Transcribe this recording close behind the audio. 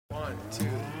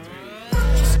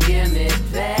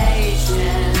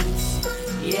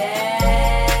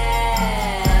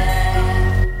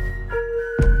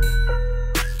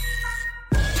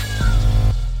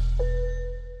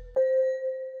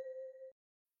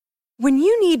When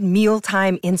you need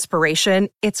mealtime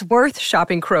inspiration, it's worth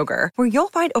shopping Kroger, where you'll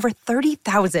find over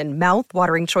 30,000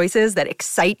 mouth-watering choices that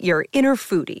excite your inner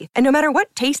foodie. And no matter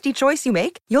what tasty choice you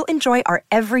make, you'll enjoy our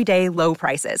everyday low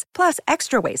prices, plus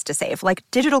extra ways to save, like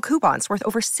digital coupons worth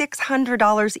over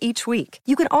 $600 each week.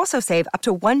 You can also save up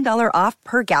to $1 off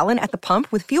per gallon at the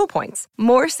pump with fuel points.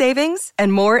 More savings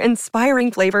and more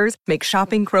inspiring flavors make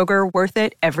shopping Kroger worth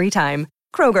it every time.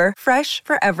 Kroger, fresh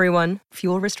for everyone.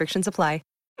 Fuel restrictions apply.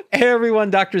 Hey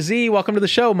everyone, Dr. Z, welcome to the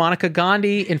show. Monica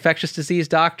Gandhi, infectious disease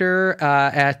doctor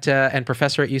and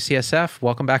professor at UCSF.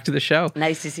 Welcome back to the show.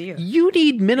 Nice to see you. You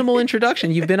need minimal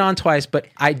introduction. You've been on twice, but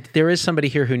there is somebody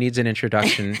here who needs an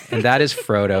introduction, and that is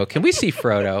Frodo. Can we see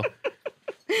Frodo?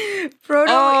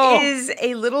 Frodo is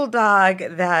a little dog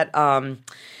that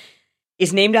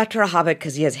is named after a hobbit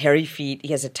because he has hairy feet.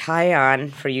 He has a tie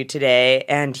on for you today,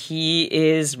 and he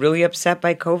is really upset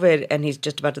by COVID, and he's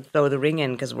just about to throw the ring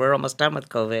in because we're almost done with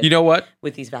COVID. You know what?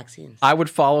 With these vaccines. I would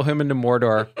follow him into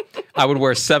Mordor. I would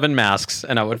wear 7 masks,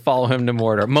 and I would follow him to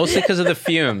Mordor, mostly because of the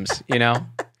fumes, you know?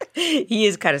 He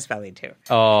is kind of smelly, too.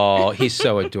 Oh, he's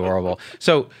so adorable.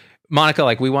 So, Monica,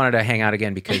 we wanted to hang out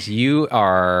again because you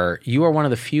are one of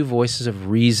the few voices of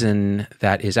reason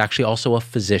that is actually also a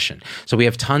physician. So we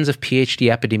have tons of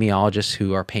PhD epidemiologists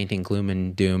who are painting gloom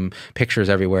and doom pictures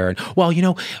everywhere. And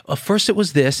first it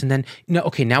was this, and then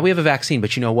now we have a vaccine,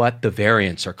 but you know what? The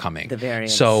variants are coming. The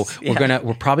variants. So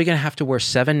we're probably gonna have to wear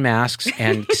 7 masks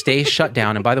and stay shut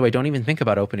down. And by the way, don't even think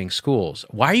about opening schools.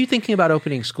 Why are you thinking about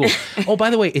opening schools? Oh, by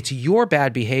the way, it's your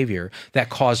bad behavior that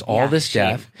caused all this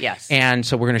death. Yes. And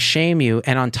so we're gonna shame you,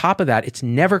 and on top of that, it's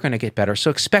never going to get better. So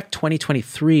expect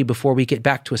 2023 before we get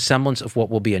back to a semblance of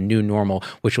what will be a new normal,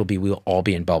 which will be we'll all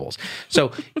be in bubbles.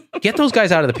 So get those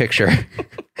guys out of the picture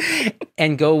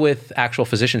and go with actual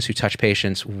physicians who touch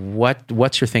patients.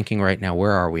 What's your thinking right now?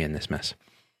 Where are we in this mess?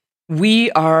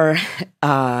 We are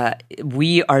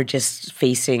just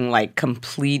facing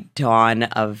complete dawn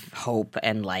of hope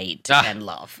and light and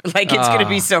love. It's going to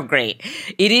be so great.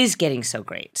 It is getting so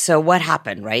great. So what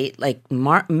happened, right?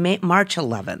 March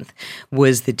 11th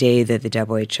was the day that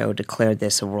the WHO declared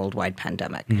this a worldwide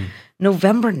pandemic.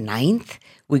 November 9th,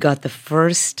 we got the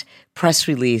first press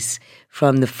release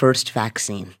from the first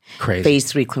vaccine. Crazy. Phase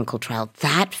 3 clinical trial,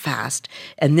 that fast.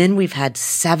 And then we've had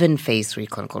 7 phase 3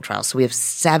 clinical trials. So we have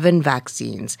 7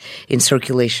 vaccines in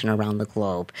circulation around the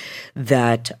globe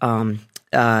that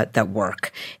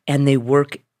work. And they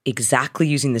work exactly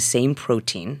using the same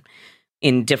protein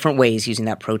in different ways using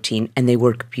that protein. And they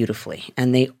work beautifully.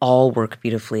 And they all work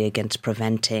beautifully against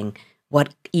preventing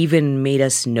what even made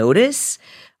us notice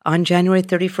on January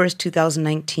 31st,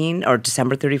 2019, or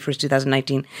December 31st,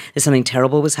 2019, that something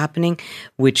terrible was happening,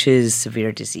 which is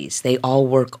severe disease. They all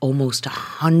work almost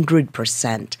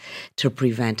 100% to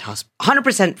prevent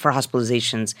 100% for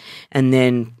hospitalizations, and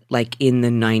then in the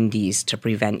 90s to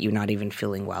prevent you not even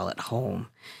feeling well at home.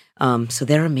 So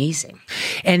they're amazing.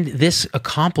 And this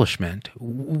accomplishment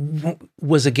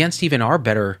was against even our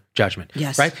better judgment.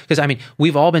 Yes. Right? Because,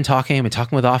 we've all been talking with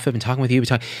Afib, been talking with you,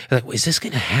 is this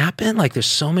going to happen? There's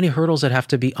so many hurdles that have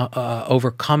to be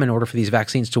overcome in order for these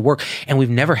vaccines to work. And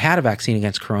we've never had a vaccine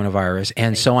against coronavirus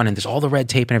and so on. And there's all the red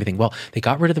tape and everything. Well, they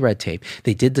got rid of the red tape.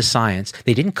 They did the science.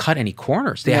 They didn't cut any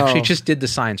corners. They actually just did the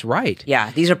science right. Yeah.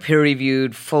 These are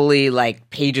peer-reviewed, fully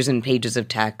pages and pages of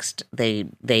text. They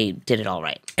did it all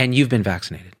right. And you've been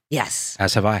vaccinated. Yes.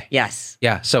 As have I. Yes.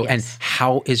 Yeah. So, yes. And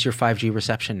how is your 5G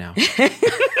reception now?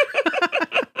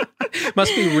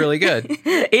 Must be really good.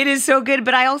 It is so good,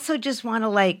 but I also just want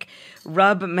to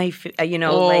rub my,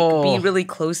 be really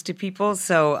close to people.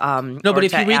 So no, but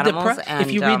if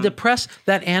you read the press,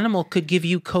 that animal could give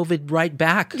you COVID right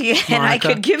back. Yeah, and I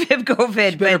could give him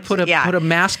COVID. You better put a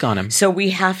mask on him. So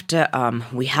we have to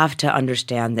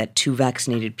understand that 2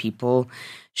 vaccinated people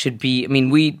should be,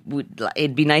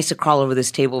 it'd be nice to crawl over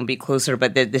this table and be closer,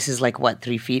 but this is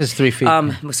 3 feet? It's 3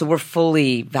 feet. So we're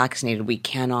fully vaccinated. We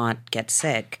cannot get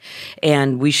sick.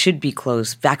 And we should be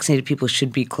close. Vaccinated people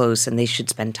should be close, and they should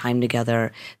spend time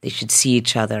together. They should see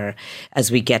each other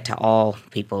as we get to all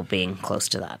people being close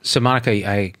to that. So, Monica,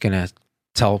 I'm going to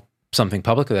tell something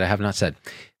publicly that I have not said.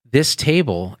 This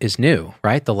table is new,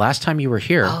 right? The last time you were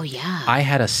here, I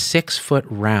had a 6-foot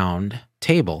round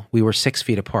table. We were 6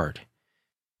 feet apart.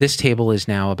 This table is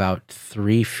now about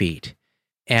 3 feet.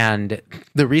 And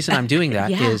the reason I'm doing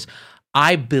that is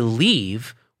I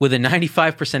believe with a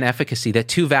 95% efficacy that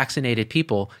two vaccinated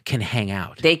people can hang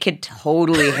out. They could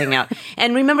totally hang out.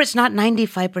 And remember, it's not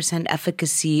 95%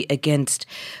 efficacy against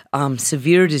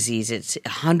severe disease. It's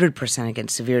 100%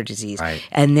 against severe disease. Right.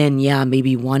 And then,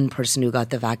 maybe one person who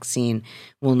got the vaccine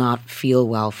will not feel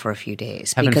well for a few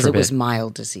days because it was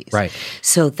mild disease. Right.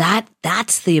 So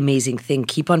that's the amazing thing.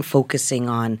 Keep on focusing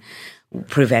on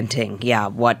preventing,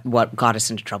 what got us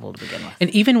into trouble to begin with. And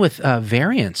even with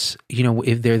variants,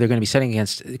 if they're going to be setting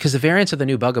against, because the variants are the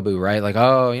new bugaboo, right? Like,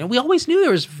 we always knew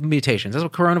there was mutations. That's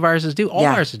what coronaviruses do. All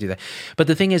viruses do that. But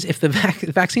the thing is, if the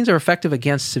vaccines are effective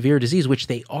against severe disease, which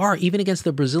they are, even against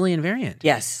the Brazilian variant.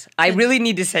 Yes. I really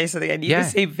need to say something. I need to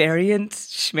say variants,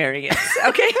 schmariants.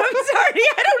 Okay, I'm sorry.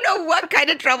 I don't know what kind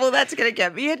of trouble that's going to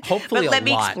get me in. Hopefully but let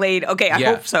me explain. Okay, I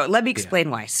hope so. Let me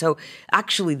explain why. So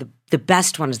actually, the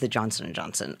best one is the Johnson &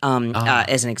 Johnson,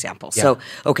 as an example. Yeah.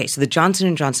 So the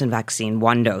Johnson & Johnson vaccine,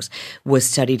 one dose, was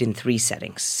studied in 3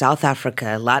 settings: South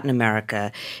Africa, Latin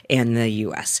America, and the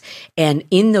U.S. And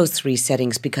in those 3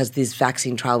 settings, because this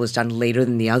vaccine trial was done later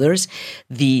than the others,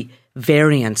 the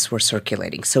variants were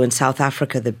circulating. So in South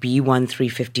Africa, the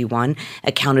B1351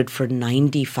 accounted for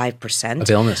 95% of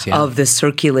illness, of the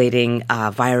circulating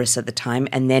virus at the time.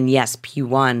 And then, yes,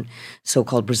 P1,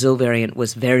 so-called Brazil variant,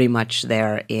 was very much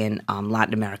there in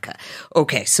Latin America.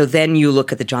 Okay, so then you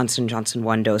look at the Johnson & Johnson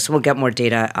one dose. We'll get more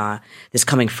data this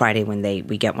coming Friday when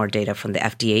we get more data from the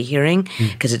FDA hearing,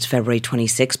 because it's February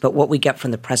 26th. But what we get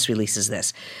from the press release is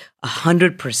this: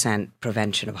 100%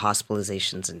 prevention of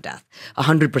hospitalizations and death.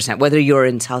 100%. Whether you're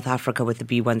in South Africa with the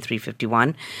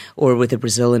B1351 or with the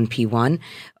Brazilian P1,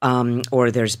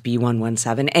 or there's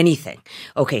B117, anything.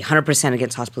 Okay, 100%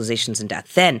 against hospitalizations and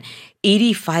death. Then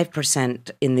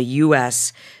 85% in the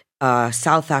US,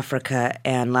 South Africa,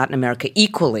 and Latin America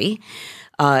equally.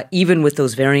 Even with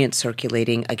those variants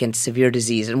circulating against severe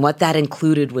disease. And what that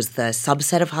included was the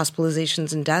subset of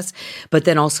hospitalizations and deaths, but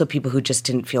then also people who just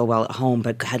didn't feel well at home,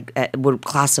 but were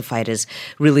classified as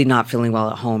really not feeling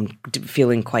well at home,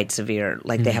 feeling quite severe,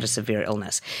 like they had a severe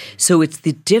illness. So it's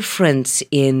the difference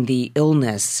in the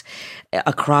illness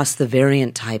across the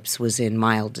variant types was in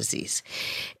mild disease.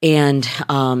 And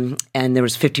there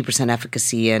was 50%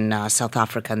 efficacy in South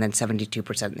Africa and then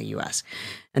 72% in the U.S.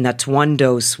 And that's one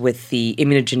dose with the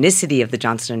immunogenicity of the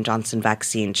Johnson & Johnson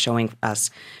vaccine showing us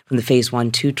from the phase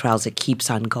 1-2 trials it keeps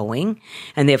on going.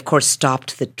 And they, of course,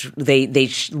 stopped they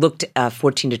looked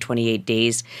 14 to 28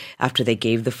 days after they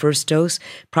gave the first dose.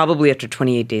 Probably after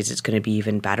 28 days, it's going to be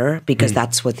even better because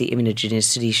that's what the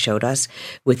immunogenicity showed us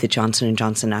with the Johnson &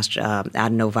 Johnson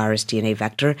adenovirus DNA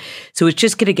vector. So it's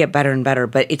just going to get better and better.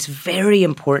 But it's very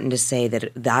important to say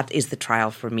that is the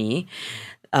trial for me.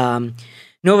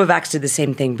 Novavax did the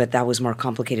same thing, but that was more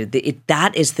complicated.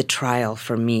 That is the trial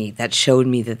for me that showed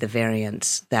me that the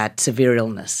variants, that severe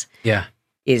illness,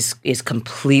 is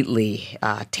completely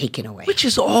taken away. Which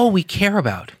is all we care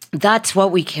about. That's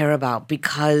what we care about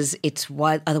because it's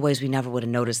what otherwise we never would have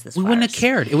noticed this. We wouldn't have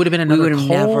cared. It would have been another cold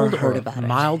never heard or about it.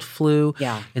 mild flu.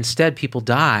 Yeah. Instead, people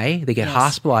die. They get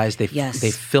hospitalized. They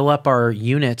fill up our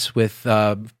units with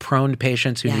prone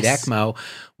patients who need ECMO.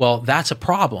 Well, that's a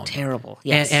problem. Terrible.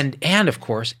 Yes. And of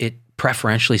course, it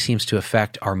preferentially seems to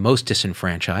affect our most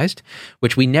disenfranchised,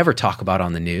 which we never talk about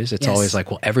on the news. It's always like,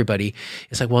 well, everybody.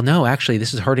 It's like, well, no, actually,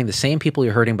 this is hurting the same people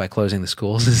you're hurting by closing the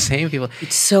schools. The same people.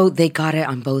 So they got it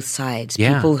on both sides.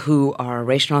 Yeah. People who are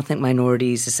racial and ethnic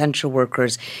minorities, essential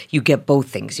workers, you get both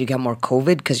things. You get more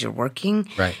COVID because you're working.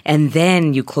 Right. And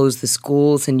then you close the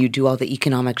schools and you do all the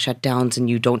economic shutdowns and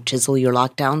you don't chisel your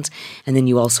lockdowns. And then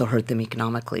you also hurt them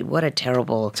economically. What a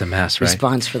terrible it's a mess, right?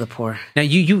 response for the poor. Now,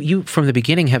 you from the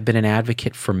beginning have been an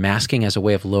advocate for masking as a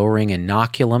way of lowering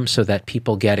inoculum so that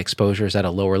people get exposures at a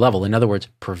lower level. In other words,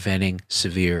 preventing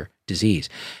severe disease.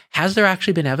 Has there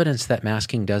actually been evidence that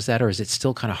masking does that, or is it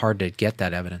still kind of hard to get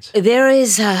that evidence? There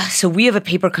is. So we have a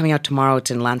paper coming out tomorrow. It's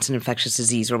in Lancet Infectious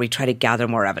Disease where we try to gather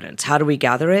more evidence. How do we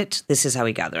gather it? This is how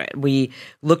we gather it. We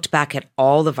looked back at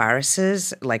all the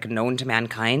viruses like known to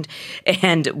mankind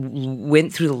and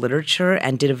went through the literature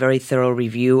and did a very thorough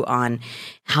review on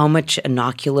how much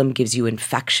inoculum gives you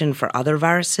infection for other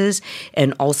viruses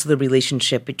and also the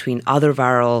relationship between other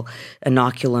viral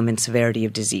inoculum and severity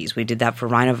of disease. We did that for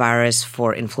rhinovirus,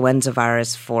 for influenza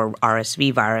virus, for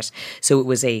RSV virus. So it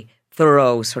was a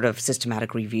thorough sort of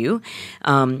systematic review.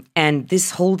 And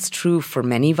this holds true for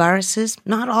many viruses,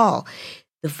 not all.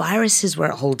 The virus is where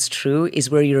it holds true,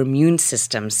 is where your immune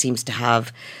system seems to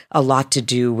have a lot to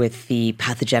do with the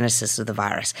pathogenesis of the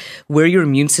virus. Where your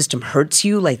immune system hurts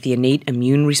you, like the innate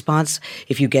immune response,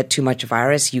 if you get too much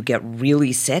virus, you get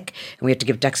really sick, and we have to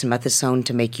give dexamethasone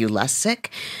to make you less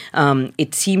sick.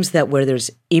 It seems that where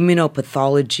there's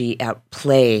immunopathology at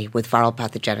play with viral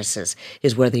pathogenesis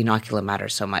is where the inoculum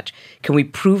matters so much. Can we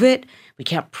prove it? We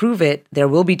can't prove it. There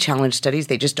will be challenge studies.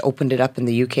 They just opened it up in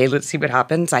the UK. Let's see what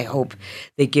happens. I hope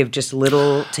they give just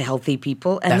little to healthy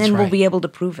people, and then we'll be able to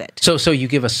prove it. So you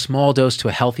give a small dose to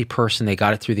a healthy person. They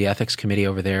got it through the ethics committee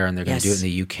over there, and they're going to do it in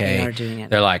the UK. They are doing it.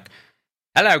 They're like,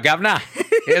 "Hello, governor.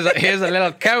 Here's a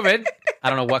little COVID." I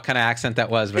don't know what kind of accent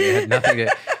that was, but it had nothing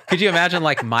to. Could you imagine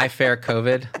like My Fair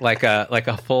COVID, like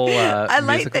a full? I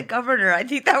like the governor. I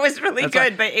think that was really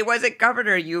good, but it wasn't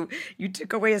governor. You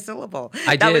took away a syllable.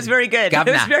 That was very good.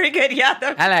 Governor. That was very good. Yeah.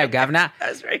 Hello, governor. That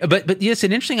was very good. But yes,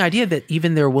 an interesting idea that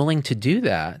even they're willing to do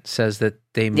that says that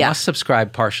they must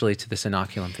subscribe partially to this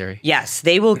inoculum theory. Yes,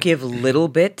 they will give little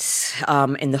bits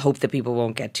in the hope that people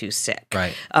won't get too sick.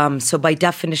 Right. So by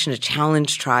definition, a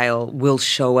challenge trial will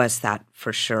show us that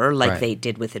for sure, like they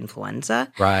did with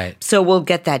influenza. Right. So we'll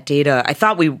get that data. I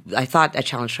thought a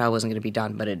challenge trial wasn't going to be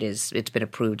done, but it is. It's been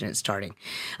approved and it's starting.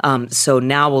 So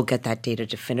now we'll get that data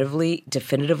definitively,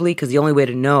 because the only way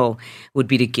to know would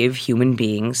be to give human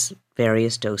beings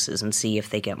various doses and see if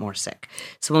they get more sick.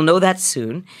 So we'll know that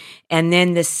soon. And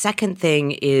then the second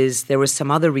thing is there was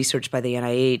some other research by the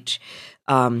NIH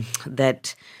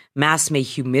that masks may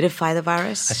humidify the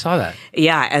virus. I saw that.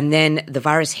 Yeah, and then the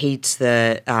virus hates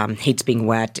being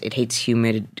wet. It hates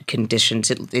humid conditions.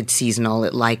 It's seasonal.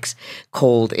 It likes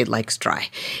cold. It likes dry.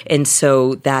 And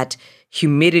so that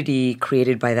humidity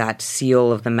created by that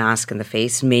seal of the mask in the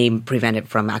face may prevent it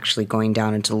from actually going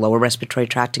down into the lower respiratory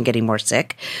tract and getting more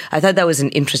sick. I thought that was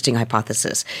an interesting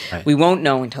hypothesis. Right. We won't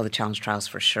know until the challenge trials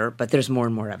for sure, but there's more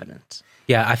and more evidence.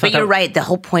 Yeah, I thought but you're right. The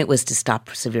whole point was to stop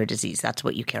severe disease. That's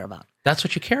what you care about. That's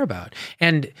what you care about.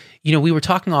 And, we were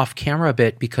talking off camera a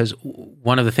bit because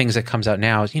one of the things that comes out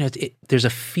now is, there's a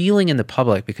feeling in the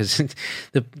public because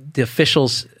the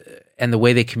officials and the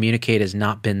way they communicate has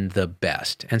not been the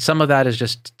best. And some of that is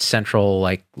just central,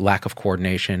 like lack of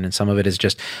coordination. And some of it is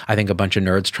just, I think, a bunch of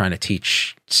nerds trying to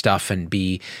teach stuff and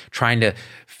trying to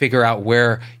figure out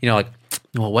where,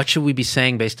 what should we be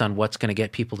saying based on what's going to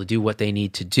get people to do what they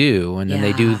need to do? And then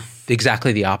they do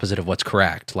exactly the opposite of what's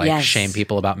correct, like shame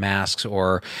people about masks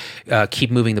or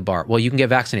keep moving the bar. Well, you can get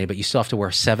vaccinated, but you still have to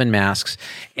wear 7 masks.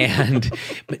 And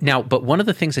but one of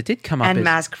the things that did come up and is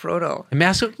mask Frodo.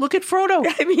 Look at Frodo.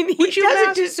 I mean, he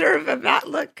doesn't deserve a mat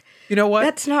look. You know what?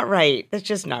 That's not right. That's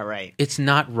just not right. It's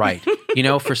not right.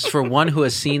 For one who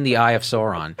has seen the Eye of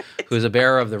Sauron, who is a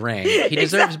bearer of the ring, he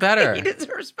deserves better. He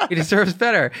deserves better. He deserves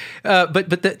better. But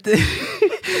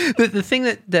the thing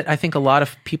that I think a lot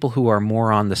of people who are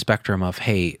more on the spectrum of,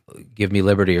 hey, give me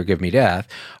liberty or give me death,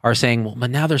 are saying, well,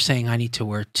 but now they're saying I need to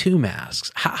wear 2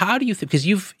 masks. How do you think? Because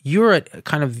you're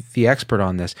kind of the expert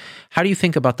on this. How do you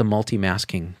think about the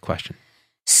multi-masking question?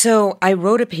 So I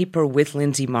wrote a paper with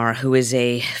Lindsay Marr, who is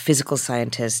a physical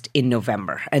scientist, in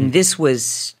November. And this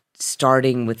was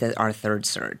starting with our third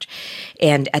surge.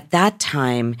 And at that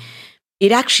time,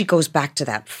 it actually goes back to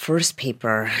that first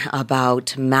paper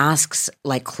about masks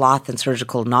like cloth and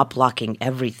surgical not blocking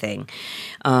everything,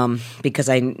 because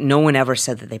no one ever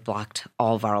said that they blocked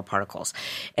all viral particles.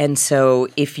 And so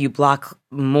if you block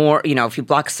more, if you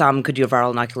block some, could your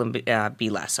viral inoculum be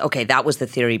less? Okay, that was the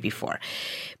theory before.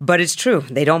 But it's true,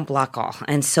 they don't block all.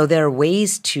 And so there are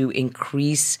ways to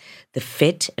increase the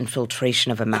fit and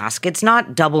filtration of a mask. It's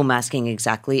not double masking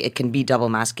exactly. It can be double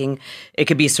masking. It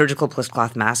could be a surgical plus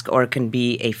cloth mask, or it can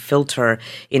be a filter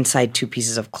inside 2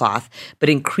 pieces of cloth. But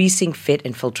increasing fit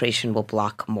and filtration will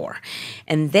block more.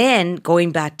 And then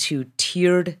going back to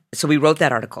tiered, so we wrote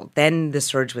that article. Then the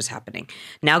surge was happening.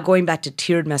 Now going back to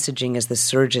tiered messaging as the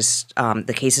surge is,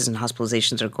 the cases and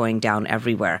hospitalizations are going down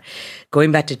everywhere.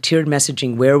 Going back to tiered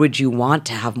messaging, where would you want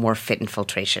to have more fit and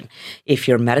filtration? If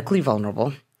you're medically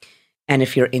vulnerable, and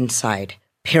if you're inside,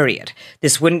 period.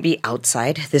 This wouldn't be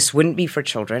outside. This wouldn't be for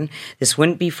children. This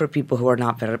wouldn't be for people who are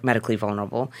not medically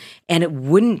vulnerable. And it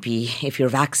wouldn't be if you're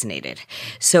vaccinated.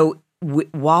 So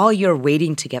while you're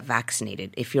waiting to get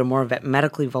vaccinated, if you're more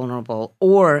medically vulnerable,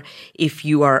 or if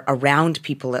you are around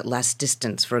people at less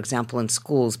distance, for example, in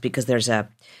schools, because there's a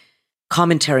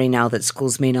commentary now that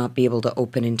schools may not be able to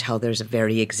open until there's a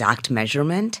very exact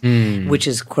measurement, which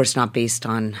is, of course, not based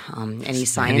on any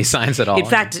science. Any science at all. In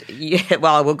fact,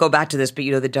 well, we'll go back to this, but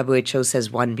the WHO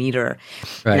says 1 meter.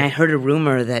 Right. And I heard a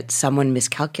rumor that someone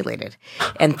miscalculated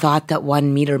and thought that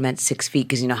 1 meter meant 6 feet,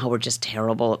 because you know how we're just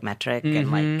terrible at metric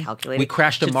and like calculating. We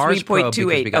crashed a Mars probe because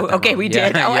we got that okay, wrong. we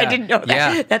did. Yeah, I didn't know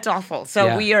that. Yeah. That's awful. So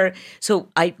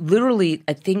I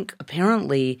think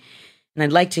apparently, and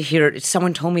I'd like to hear,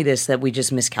 someone told me this, that we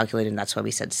just miscalculated and that's why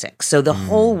we said 6. So the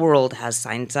whole world has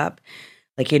signs up.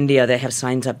 Like India, they have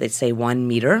signs up that say 1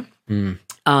 meter.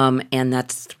 And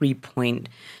that's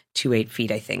 3.28 feet,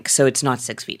 I think. So it's not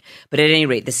 6 feet. But at any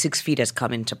rate, the 6 feet has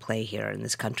come into play here in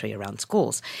this country around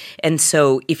schools. And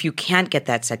so if you can't get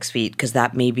that 6 feet, because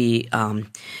that may be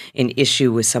an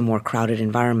issue with some more crowded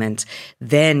environments,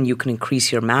 then you can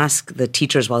increase your mask. The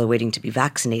teachers, while they're waiting to be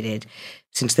vaccinated,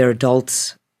 since they're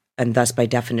adults and thus by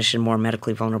definition more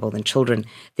medically vulnerable than children,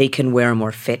 they can wear a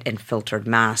more fit and filtered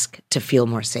mask to feel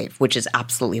more safe, which is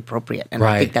absolutely appropriate. And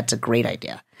I think that's a great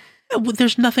idea.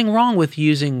 There's nothing wrong with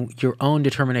using your own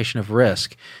determination of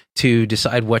risk to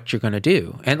decide what you're going to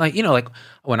do. And like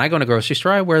when I go in a grocery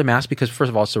store, I wear the mask because first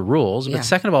of all, it's the rules. But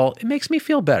second of all, it makes me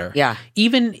feel better. Yeah.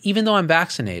 Even though I'm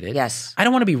vaccinated. Yes. I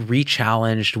don't want to be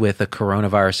re-challenged with a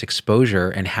coronavirus exposure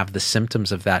and have the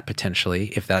symptoms of that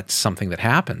potentially if that's something that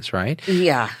happens, right?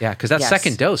 Yeah. Yeah. Because that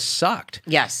second dose sucked.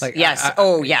 Yes. Like, yes.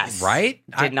 Yes. Right?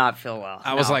 Did not feel well.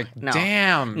 I was like,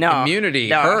 damn, No. immunity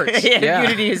hurts.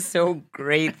 Immunity is so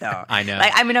great though. I know.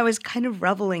 I was kind of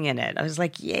reveling in it. I was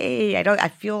like, yay, I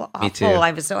feel awful. Me too.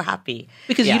 I was so happy.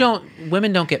 Because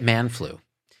women don't get man flu.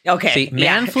 Okay. See,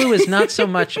 man flu is not so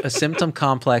much a symptom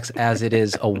complex as it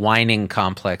is a whining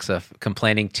complex of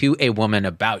complaining to a woman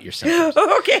about your symptoms.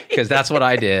 Okay. Because that's what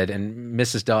I did, and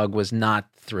Mrs. Dog was not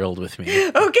thrilled with me.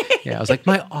 Okay. Yeah, I was like,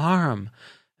 my arm.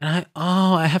 And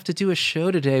I have to do a show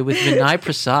today with Vinay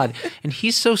Prasad, and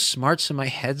he's so smart, so my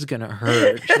head's going to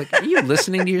hurt. She's like, are you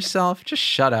listening to yourself? Just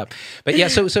shut up. But yeah,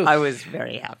 so I was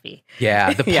very happy.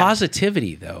 Yeah, the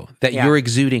positivity, though, that you're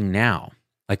exuding now.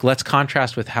 Like, let's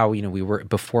contrast with how, we were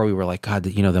before. We were like, God,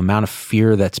 the amount of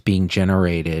fear that's being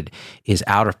generated is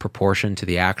out of proportion to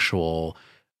the actual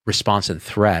response and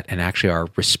threat, and actually our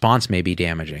response may be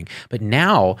damaging. But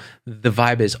now the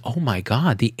vibe is, oh my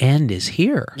God, the end is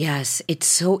here. Yes, it's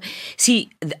so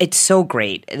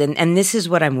great. And this is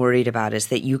what I'm worried about, is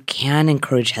that you can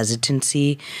encourage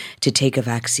hesitancy to take a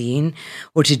vaccine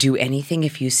or to do anything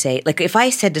if you say, like if I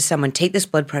said to someone, take this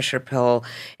blood pressure pill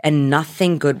and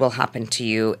nothing good will happen to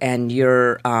you and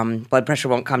your blood pressure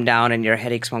won't come down and your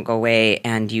headaches won't go away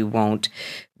and you won't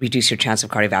reduce your chance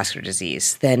of cardiovascular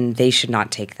disease, then they should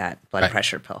not take that blood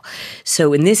pressure pill.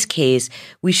 So in this case,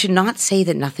 we should not say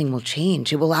that nothing will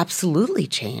change. It will absolutely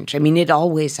change. I mean, it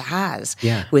always has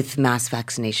with mass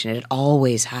vaccination. It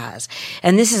always has.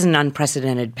 And this is an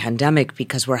unprecedented pandemic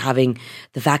because we're having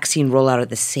the vaccine roll out at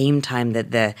the same time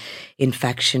that the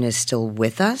infection is still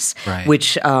with us,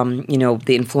 which,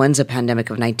 the influenza pandemic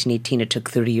of 1918, it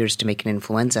took 30 years to make an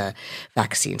influenza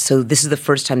vaccine. So this is the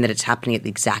first time that it's happening at the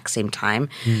exact same time.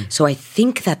 So I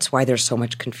think that's why there's so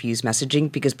much confused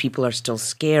messaging, because people are still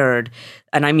scared.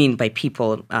 And I mean by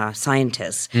people,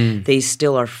 scientists, they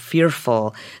still are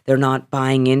fearful. They're not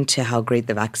buying into how great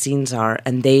the vaccines are,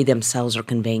 and they themselves are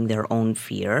conveying their own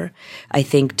fear, I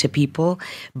think, to people.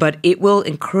 But it will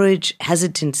encourage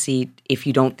hesitancy if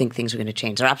you don't think things are going to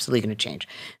change. They're absolutely going to change.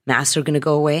 Masks are going to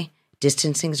go away.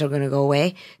 Distancings are going to go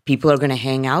away. People are going to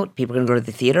hang out. People are going to go to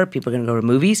the theater. People are going to go to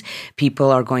movies. People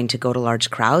are going to go to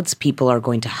large crowds. People are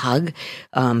going to hug.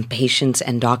 Patients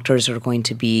and doctors will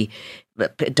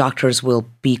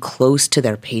be close to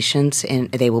their patients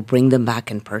and they will bring them back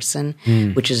in person,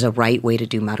 which is a right way to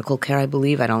do medical care, I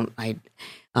believe.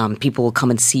 People will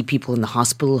come and see people in the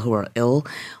hospital who are ill.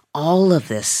 All of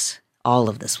this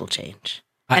will change.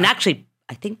 And actually,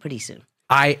 I think pretty soon.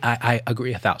 I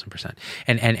agree 1,000%.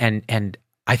 And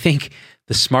I think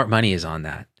the smart money is on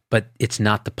that, but it's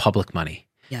not the public money.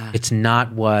 Yeah. It's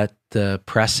not what the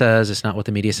press says. It's not what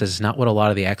the media says. It's not what a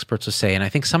lot of the experts will say. And I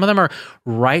think some of them are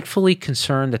rightfully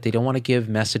concerned that they don't want to give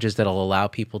messages that'll allow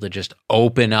people to just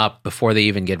open up before they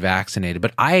even get vaccinated.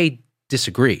 But I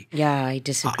disagree. Yeah, I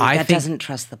disagree. That doesn't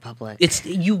trust the public. It's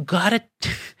like,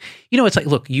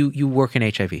 look, you work in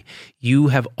HIV. You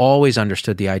have always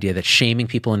understood the idea that shaming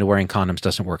people into wearing condoms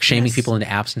doesn't work. Shaming people into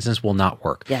abstinence will not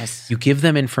work. Yes. You give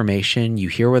them information, you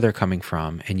hear where they're coming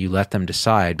from, and you let them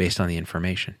decide based on the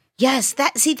information. Yes,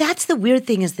 that's the weird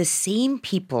thing is the same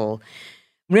people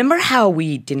Remember how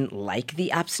we didn't like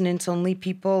the abstinence-only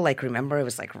people? Like, remember it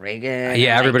was like Reagan?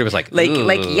 Yeah, everybody was like,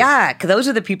 yeah, 'cause those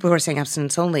are the people who are saying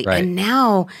abstinence-only. Right. And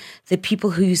now the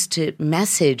people who used to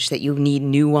message that you need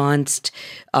nuanced,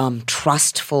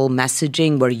 trustful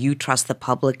messaging where you trust the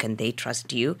public and they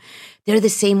trust you, they're the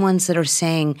same ones that are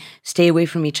saying stay away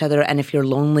from each other, and if you're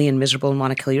lonely and miserable and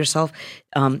want to kill yourself,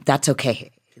 that's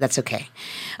okay. That's okay.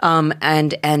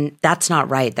 And that's not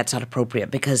right. That's not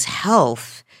appropriate because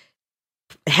health,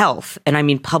 and I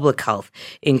mean public health,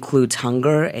 includes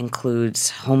hunger,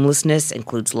 includes homelessness,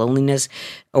 includes loneliness,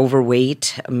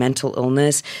 overweight, mental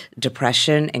illness,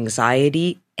 depression,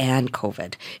 anxiety, and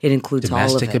COVID. It includes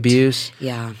domestic all of it. abuse.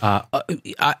 Yeah.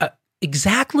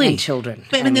 Exactly. And children.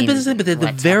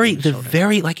 The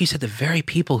very, like you said, the very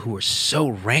people who were so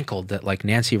rankled that like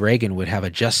Nancy Reagan would have a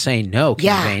 "Just Say No"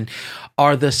 campaign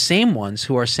are the same ones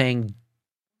who are saying,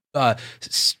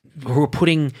 who are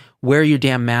putting "wear your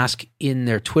damn mask" in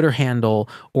their Twitter handle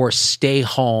or "stay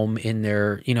home" in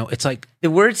their, it's like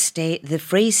the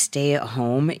phrase "stay at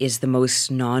home" is the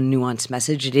most non-nuanced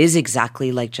message. It is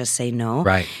exactly like "just say no."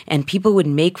 Right. And people would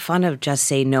make fun of "just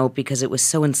say no" because it was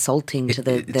so insulting to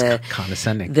it's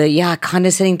condescending.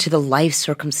 Condescending to the life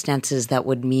circumstances that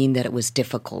would mean that it was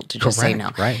difficult to just say no.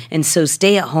 Right. And so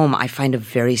 "stay at home" I find a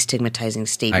very stigmatizing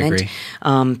statement.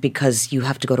 I agree. Because you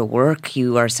have to go to work,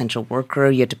 you are an essential worker,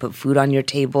 you have to put food on your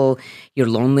table, you're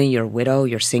lonely, you're a widow,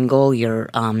 you're single, you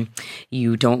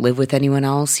don't live with anyone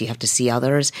else, you have to see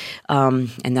others,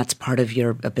 and that's part of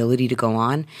your ability to go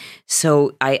on.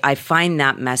 So I find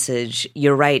that message,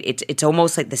 you're right, it's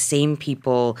almost like the same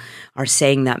people are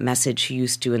saying that message who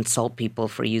used to insult people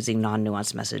for using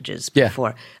non-nuanced messages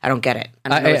before. I don't get it. I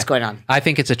don't know what's going on. I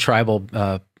think it's a tribal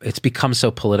it's become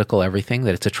so political, everything,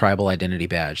 that it's a tribal identity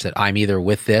badge that I'm either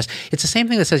with this. It's the same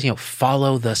thing that says,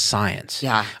 follow the science.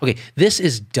 Yeah. Okay, this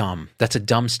is dumb. That's a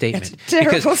dumb statement. That's a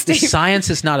terrible because statement.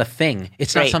 Science is not a thing.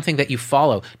 It's not something that you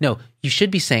follow. No, you should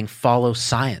be saying follow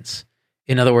science.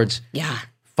 In other words,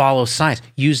 follow science.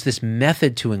 Use this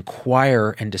method to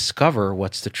inquire and discover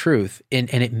what's the truth. And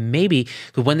it may be,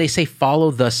 when they say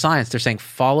follow the science, they're saying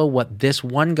follow what this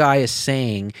one guy is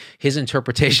saying, his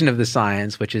interpretation of the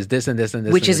science, which is this and this and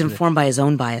this. Which is informed by his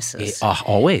own biases.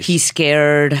 Always. He's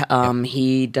scared.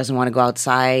 He doesn't want to go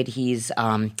outside. He's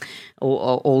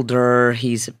older.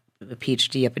 He's a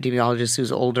PhD epidemiologist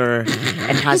who's older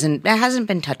and hasn't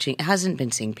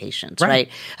been seeing patients, right?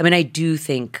 I mean, I do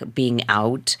think being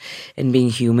out and being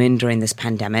human during this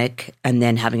pandemic and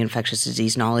then having infectious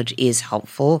disease knowledge is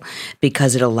helpful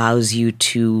because it allows you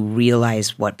to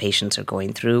realize what patients are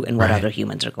going through and what other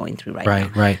humans are going through now.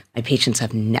 Right. My patients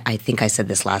have, I think I said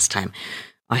this last time,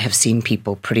 I have seen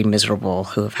people pretty miserable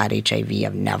who have had HIV.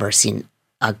 I've never seen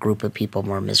a group of people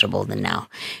more miserable than now.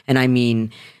 And I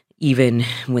mean, even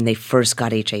when they first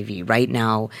got HIV. Right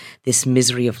now, this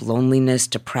misery of loneliness,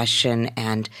 depression,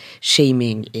 and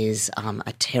shaming is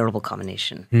a terrible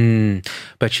combination.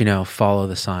 But, follow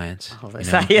the science. Follow the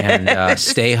science. And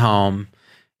stay home.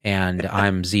 And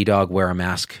I'm Z-Dog, wear a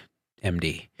mask,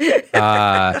 MD.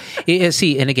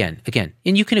 See, and again,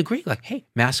 and you can agree, like, hey,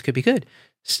 masks could be good.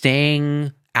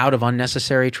 Staying out of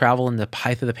unnecessary travel in the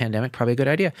height of the pandemic, probably a good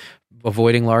idea.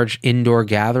 Avoiding large indoor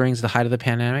gatherings at the height of the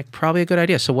pandemic, probably a good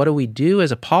idea. So what do we do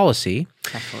as a policy?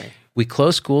 Definitely. We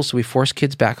close schools, so we force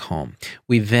kids back home.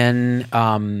 We then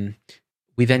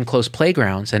close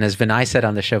playgrounds. And as Vinay said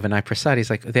on the show, Vinay Prasad, he's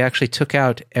like, they actually took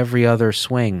out every other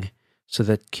swing so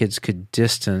that kids could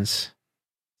distance,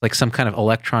 like some kind of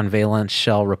electron valence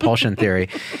shell repulsion theory,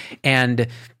 and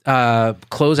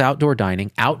close outdoor dining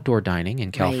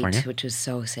in California. Right, which is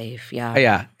so safe, yeah.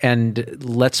 Yeah, and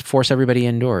let's force everybody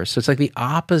indoors. So it's like the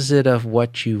opposite of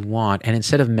what you want. And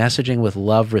instead of messaging with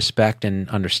love, respect, and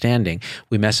understanding,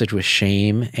 we message with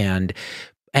shame and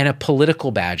a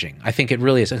political badging. I think it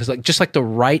really is. Because just like the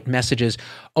right message is,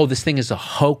 oh, this thing is a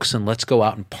hoax and let's go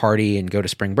out and party and go to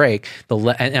spring break.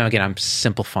 And again, I'm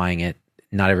simplifying it.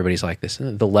 Not everybody's like this.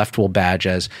 The left will badge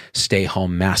as stay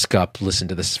home, mask up, listen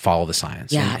to this, follow the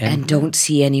science. Yeah, and don't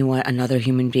see another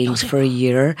human beings for a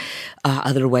year.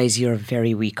 Otherwise, you're a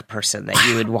very weak person that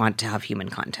you would want to have human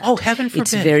contact. Oh, heaven forbid.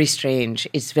 It's very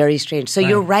strange. So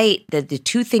you're right that the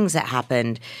two things that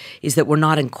happened is that we're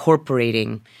not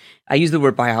incorporating. I use the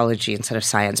word biology instead of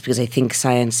science because I think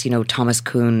science, Thomas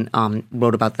Kuhn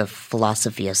wrote about the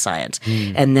philosophy of science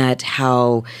and that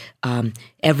how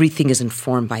everything is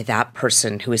informed by that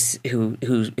person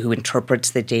who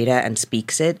interprets the data and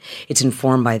speaks it. It's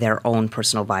informed by their own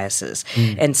personal biases.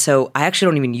 And so I actually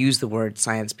don't even use the word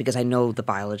science because I know the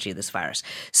biology of this virus.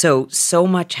 So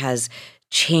much has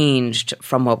changed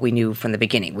from what we knew from the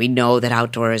beginning. We know that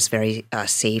outdoor is very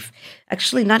safe.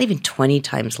 Actually, not even 20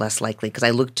 times less likely, because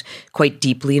I looked quite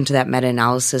deeply into that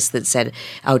meta-analysis that said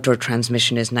outdoor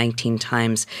transmission is 19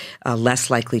 times less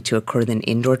likely to occur than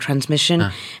indoor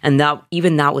transmission. And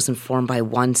that was informed by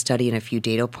one study and a few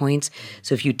data points.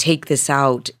 So if you take this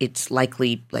out, it's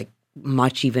likely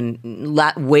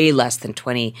way less than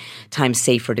 20 times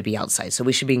safer to be outside. So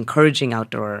we should be encouraging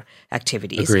outdoor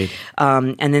activities. Agreed.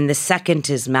 And then the second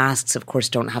is masks, of course,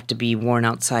 don't have to be worn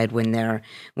outside when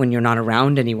you're not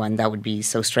around anyone. That would be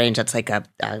so strange. That's like a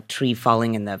tree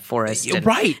falling in the forest. You're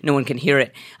right. No one can hear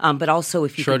it. But also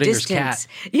if you can Schrodinger's distance.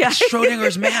 cat. Yeah.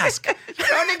 Schrodinger's mask.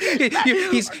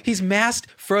 He's masked.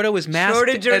 Frodo is masked.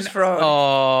 Schrodinger's Frodo.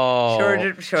 Oh.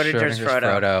 Schrodinger's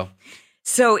Frodo.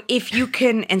 So if you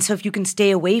can stay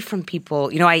away from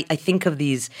people, I think of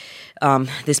these,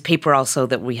 this paper also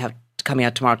that we have coming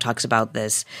out tomorrow talks about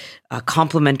this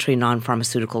complementary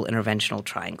non-pharmaceutical interventional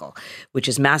triangle, which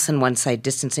is mask on one side,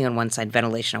 distancing on one side,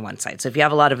 ventilation on one side. So if you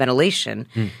have a lot of ventilation,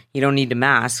 you don't need to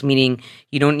mask, meaning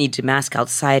you don't need to mask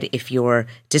outside if you're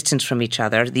distanced from each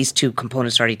other. These two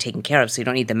components are already taken care of, so you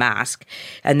don't need the mask.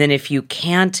 And then if you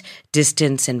can't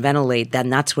distance and ventilate, then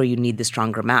that's where you need the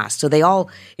stronger mask. So they all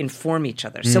inform each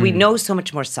other. So we know so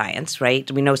much more science, right?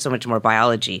 We know so much more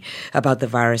biology about the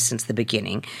virus since the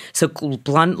beginning. So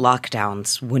blunt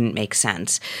lockdowns wouldn't make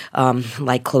sense.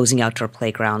 Like closing outdoor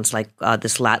playgrounds, like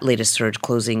this latest surge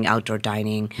closing outdoor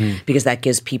dining, because that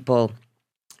gives people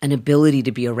an ability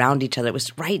to be around each other. It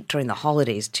was right during the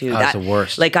holidays too. That's the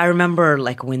worst. Like I remember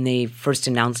when they first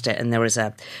announced it and there was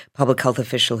a public health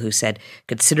official who said,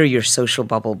 consider your social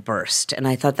bubble burst. And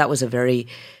I thought that was a very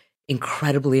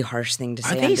incredibly harsh thing to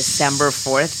say on December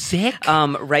 4th. Sick?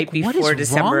 Right before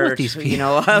December, wrong with these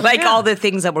people? all the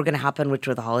things that were going to happen, which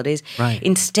were the holidays. Right.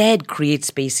 Instead, create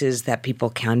spaces that people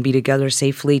can be together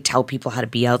safely, tell people how to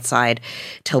be outside,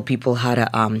 tell people how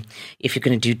to, if you're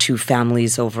going to do two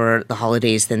families over the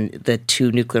holidays, then the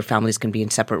two nuclear families can be in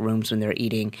separate rooms when they're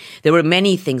eating. There were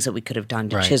many things that we could have done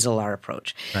to chisel our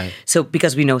approach. Right. So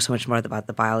because we know so much more about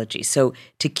the biology. So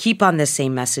to keep on this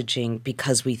same messaging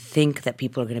because we think that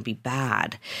people are going to be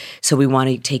bad, so we want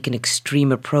to take an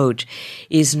extreme approach,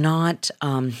 is not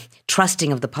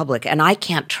trusting of the public. And I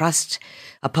can't trust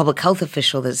a public health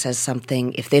official that says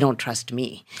something if they don't trust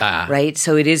me, right?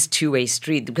 So it is two-way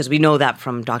street because we know that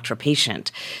from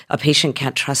doctor-patient. A patient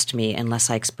can't trust me unless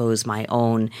I expose my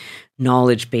own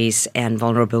knowledge base and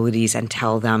vulnerabilities and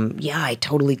tell them, yeah, I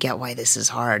totally get why this is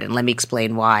hard and let me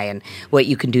explain why and what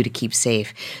you can do to keep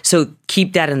safe. So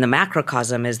keep that in the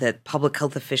macrocosm is that public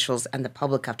health officials and the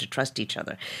public have to trust each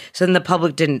other. So then the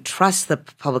public didn't trust the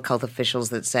public health officials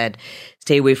that said,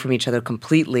 stay away from each other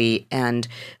completely and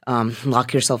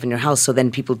lock yourself in your house. So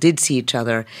then people did see each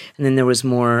other and then there was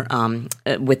more,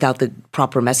 without the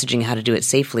proper messaging how to do it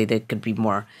safely, there could be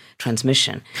more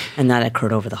transmission. And that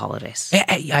occurred over the holidays.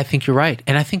 I think you're right.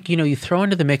 And I think, you throw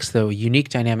into the mix, though, unique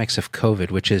dynamics of COVID,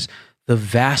 which is the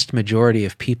vast majority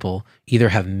of people either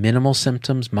have minimal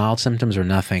symptoms, mild symptoms, or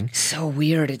nothing. So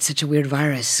weird. It's such a weird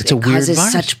virus. It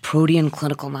causes such protean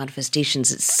clinical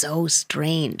manifestations. It's so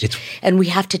strange. And we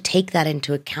have to take that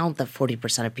into account that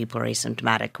 40% of people are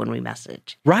asymptomatic when we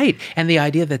message. Right. And the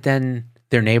idea that then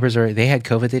their neighbors they had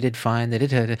COVID, they did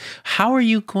fine. How are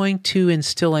you going to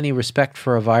instill any respect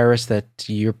for a virus that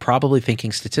you're probably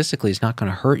thinking statistically is not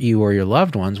going to hurt you or your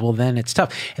loved ones? Well, then it's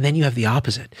tough. And then you have the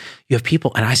opposite. You have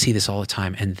people, and I see this all the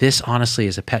time, and this honestly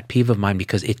is a pet peeve of mine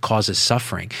because it causes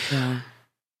suffering. Yeah.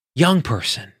 Young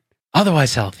person,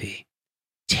 otherwise healthy,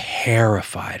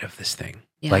 terrified of this thing.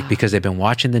 Yeah. Like because they've been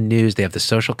watching the news, they have the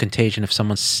social contagion of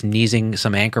someone sneezing,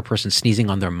 some anchor person sneezing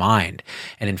on their mind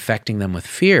and infecting them with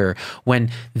fear.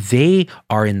 When they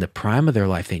are in the prime of their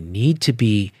life, they need to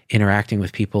be interacting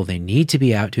with people. They need to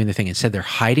be out doing the thing. Instead, they're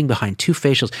hiding behind two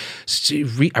facials.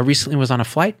 I recently was on a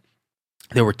flight.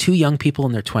 There were two young people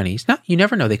in their 20s. Now, you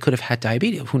never know. They could have had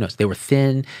diabetes. Who knows? They were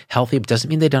thin, healthy. It doesn't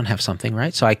mean they don't have something,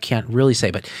 right? So I can't really say.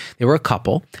 But they were a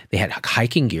couple. They had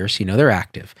hiking gear, so they're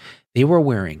active. They were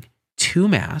wearing 2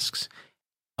 masks,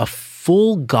 a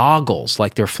full goggles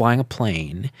like they're flying a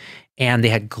plane, and they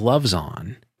had gloves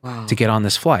on to get on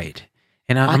this flight.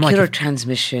 And I'm ocular like,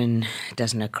 transmission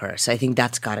doesn't occur, so I think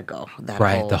that's got to go.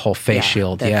 The whole face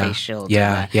shield, face shield,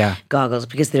 goggles,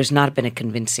 because there's not been a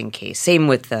convincing case. Same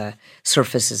with the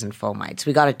surfaces and fomites.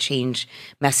 We got to change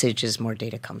message as more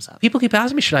data comes up. People keep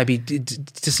asking me, should I be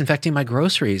disinfecting my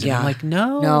groceries? And I'm like,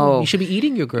 no, you should be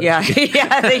eating your groceries.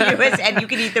 The and you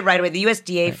can eat them right away. The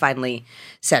USDA finally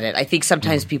said it. I think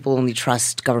sometimes people only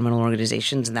trust governmental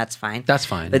organizations, and that's fine. That's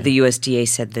fine. But the USDA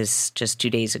said this just 2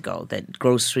 days ago, that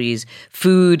groceries,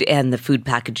 food and the food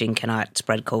packaging cannot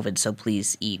spread COVID, so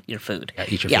please eat your food. Yeah,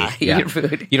 eat your food. Yeah, eat your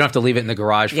food. You don't have to leave it in the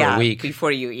garage for a week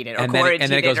before you eat it, or and quarantine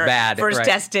then it goes bad. First,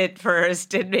 test it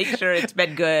first and make sure it's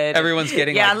been good. Everyone's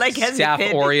getting like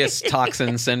Staph aureus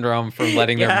toxin syndrome from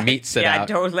letting their meat sit out. Yeah,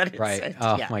 don't let it sit.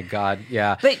 Oh my God,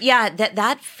 yeah. But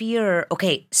that fear.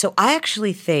 Okay, so I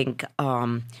actually think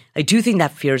I do think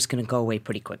that fear is going to go away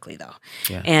pretty quickly, though.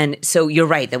 Yeah. And so you're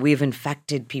right that we've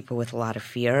infected people with a lot of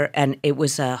fear, and it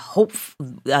was a hope.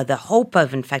 The hope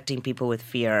of infecting people with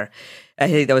fear. I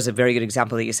think that was a very good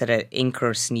example that you said, an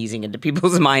anchor sneezing into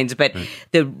people's minds. But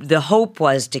the hope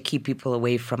was to keep people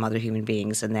away from other human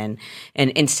beings, and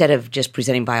instead of just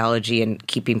presenting biology and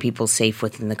keeping people safe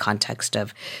within the context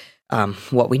of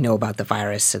what we know about the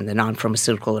virus and the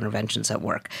non-pharmaceutical interventions that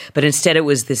work. But instead it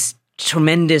was this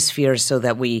tremendous fear so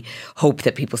that we hope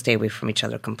that people stay away from each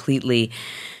other completely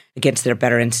against their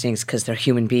better instincts because they're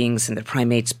human beings and they're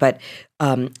primates. But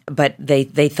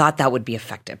they thought that would be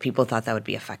effective. People thought that would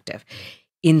be effective.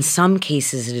 In some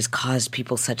cases, it has caused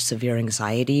people such severe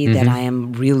anxiety that I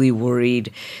am really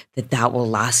worried that will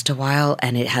last a while,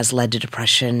 and it has led to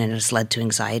depression and it has led to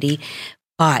anxiety.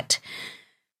 But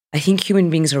I think human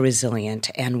beings are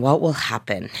resilient, and what will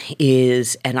happen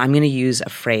is, and I'm going to use a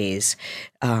phrase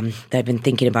that I've been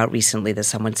thinking about recently that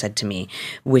someone said to me,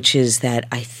 which is that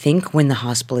I think when the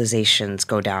hospitalizations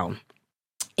go down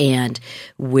and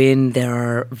when there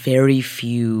are very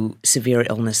few severe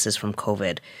illnesses from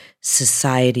COVID,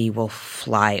 society will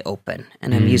fly open.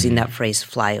 And I'm using that phrase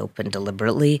fly open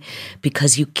deliberately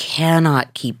because you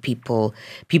cannot keep people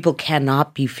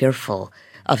cannot be fearful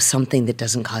of something that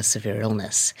doesn't cause severe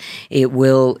illness.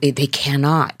 They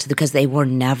cannot, because they were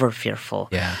never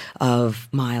fearful of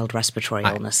mild respiratory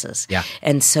illnesses. Yeah.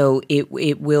 And so it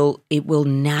will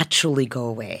naturally go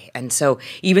away. And so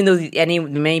even though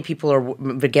many people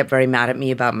would get very mad at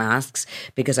me about masks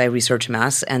because I research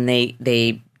masks, and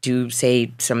they do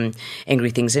say some angry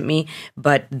things at me,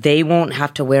 but they won't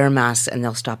have to wear masks and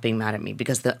they'll stop being mad at me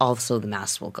because also the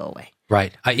masks will go away.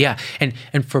 Right. Yeah. And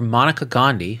for Monica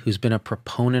Gandhi, who's been a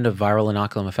proponent of viral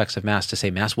inoculum effects of masks, to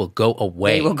say masks will go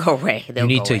away. They will go away. You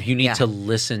need to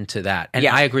listen to that. And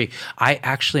I agree. I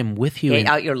actually am with you. Get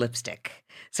out your lipstick.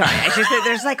 Sorry,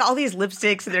 there's like all these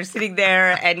lipsticks and they're sitting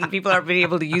there and people aren't being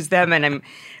able to use them. And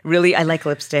I like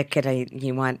lipstick, and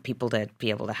you want people to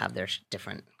be able to have their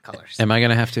different colors. Am I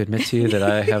going to have to admit to you that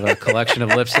I have a collection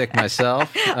of lipstick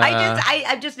myself?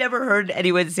 I've just never heard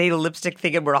anyone say the lipstick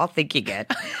thing, and we're all thinking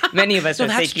it. Many of us are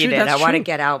thinking it. I want to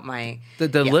get out my the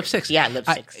lipsticks. Yeah,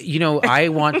 lipsticks. I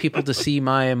want people to see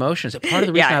my emotions. Part of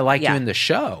the reason I like doing the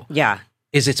show,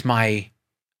 is it's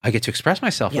I get to express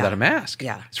myself without a mask.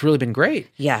 Yeah. It's really been great.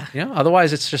 Yeah.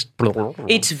 Otherwise it's just...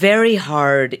 It's very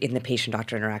hard in the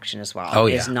patient-doctor interaction as well. Oh,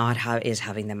 yeah. Is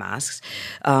having the masks.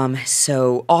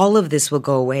 So all of this will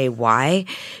go away. Why?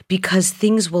 Because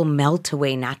things will melt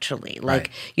away naturally. Like,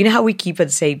 you know how we keep on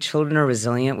saying children are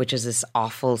resilient, which is this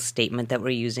awful statement that we're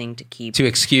using to keep... To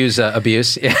excuse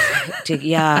abuse.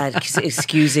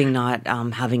 Excusing not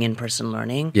having in-person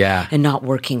learning. Yeah. And not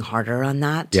working harder on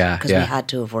that. Yeah. Because we had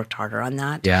to have worked harder on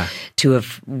that. Yeah. To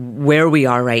have where we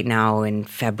are right now in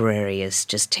February is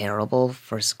just terrible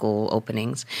for school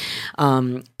openings.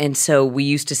 And so we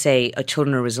used to say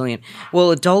children are resilient.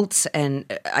 Well, adults, and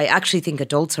I actually think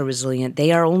adults are resilient.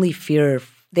 They are only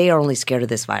scared of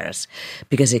this virus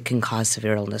because it can cause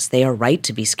severe illness. They are right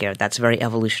to be scared. That's very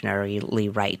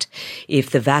evolutionarily right. If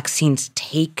the vaccines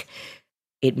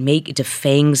it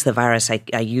defangs the virus.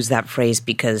 I use that phrase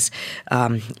because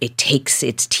it takes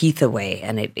its teeth away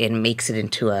and it makes it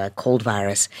into a cold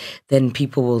virus. Then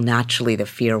people will naturally, the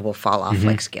fear will fall off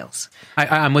like scales.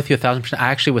 I'm with you 1,000%. I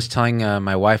actually was telling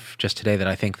my wife just today that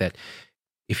I think that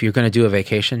if you're going to do a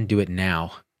vacation, do it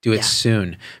now. Do it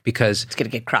soon, because it's going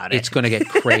to get crowded. It's going to get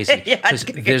crazy.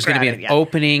 There's going to be an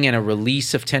opening and a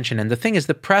release of tension. And the thing is,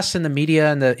 the press and the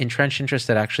media and the entrenched interests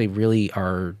that actually really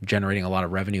are generating a lot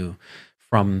of revenue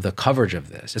from the coverage of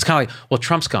this. It's kind of like, well,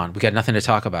 Trump's gone. We got nothing to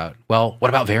talk about. Well, what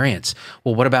about variants?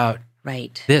 Well, what about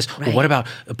this? Right. Well, what about,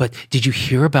 but did you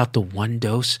hear about the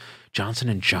 1-dose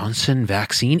Johnson & Johnson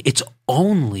vaccine? It's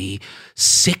only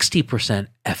 60%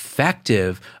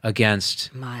 effective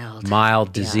against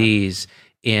mild disease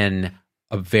in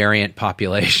a variant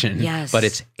population, but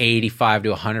it's 85%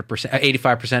 to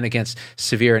 85% against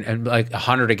severe and like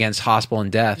 100 against hospital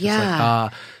and death. Yeah.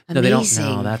 It's like, no, they don't.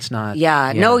 No, that's not.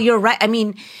 Yeah. No, you're right. I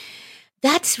mean,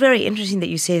 that's very interesting that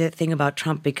you say that thing about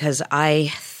Trump, because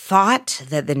I thought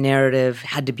that the narrative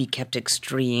had to be kept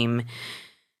extreme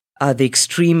the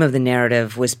extreme of the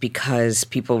narrative was because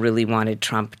people really wanted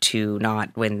Trump to not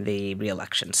win the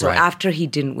re-election. So after he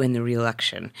didn't win the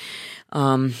re-election,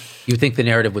 you think the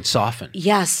narrative would soften?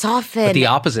 Yeah, soften. But the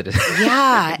opposite is.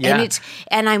 Yeah,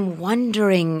 and I'm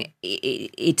wondering,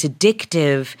 it's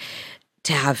addictive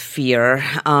to have fear,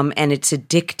 and it's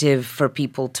addictive for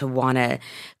people to want to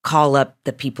call up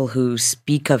the people who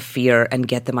speak of fear and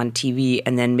get them on TV,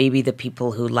 and then maybe the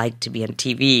people who like to be on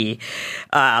TV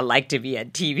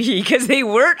because they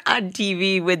weren't on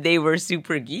TV when they were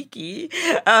super geeky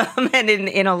and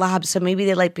in a lab. So maybe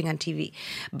they like being on TV,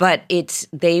 but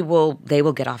they will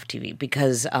get off TV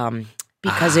because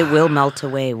it will melt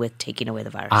away with taking away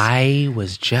the virus. I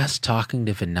was just talking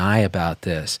to Vinay about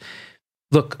this.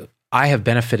 Look, I have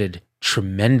benefited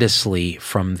tremendously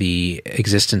from the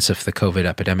existence of the COVID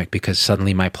epidemic because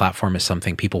suddenly my platform is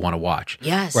something people want to watch.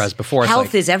 Yes. Whereas before,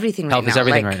 health is everything right now. Health is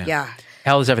everything right now. Yeah.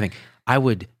 Health is everything. I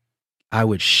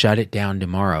would shut it down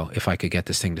tomorrow if I could get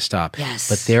this thing to stop. Yes.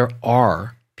 But there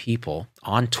are people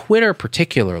on Twitter,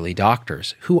 particularly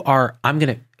doctors, who are,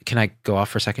 can I go off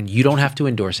for a second? You don't have to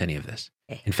endorse any of this.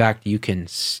 In fact, you can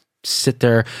sit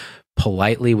there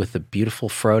politely with the beautiful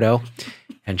Frodo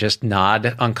and just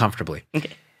nod uncomfortably.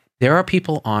 Okay. There are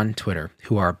people on Twitter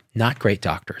who are not great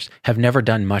doctors, have never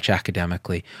done much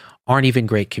academically, aren't even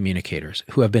great communicators,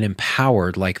 who have been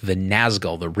empowered like the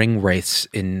Nazgul, the ring wraiths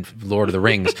in Lord of the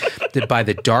Rings, by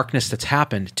the darkness that's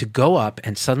happened to go up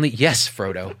and suddenly, yes,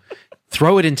 Frodo,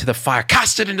 throw it into the fire,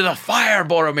 cast it into the fire,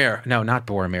 Boromir. No, not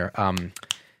Boromir.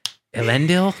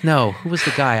 Elendil? No, who was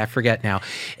the guy? I forget now.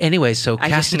 Anyway, so I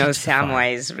just know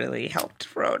Samwise really helped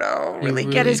Frodo really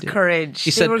get his courage.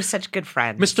 They were such good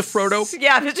friends. Mr. Frodo?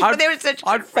 Yeah, they were such good friends.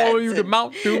 I'd follow you to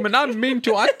Mount Doom, and I didn't mean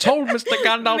to. I told Mr.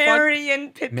 Gandalf. Merry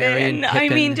and Pippin. I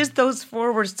mean, just those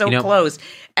four were so close.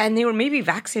 And they were maybe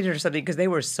vaccinated or something because they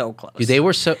were so close. They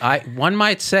were so, one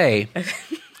might say...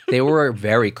 They were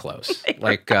very close,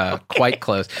 like quite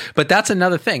close. But that's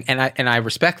another thing, and I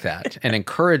respect that and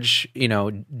encourage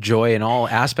joy in all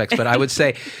aspects. But I would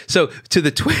say so to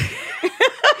the Twitter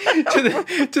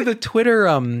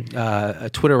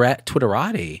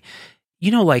Twitterati.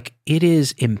 Like it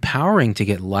is empowering to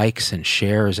get likes and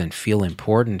shares and feel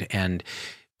important and.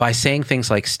 By saying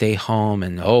things like stay home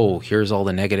and, here's all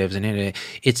the negatives. And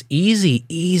it's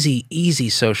easy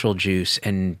social juice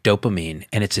and dopamine,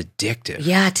 and it's addictive.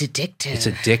 Yeah, it's addictive. It's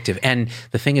addictive. And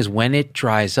the thing is, when it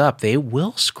dries up, they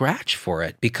will scratch for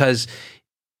it because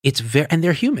and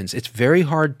they're humans. It's very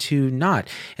hard to not.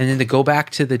 And then to go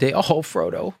back to the day,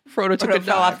 Frodo took a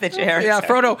fell off the chair. Yeah,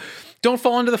 sorry. Frodo, don't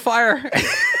fall into the fire.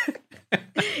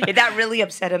 That really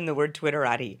upset him, the word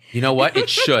Twitterati. You know what? It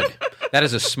should. That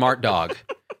is a smart dog.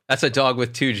 That's a dog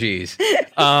with 2 G's.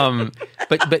 But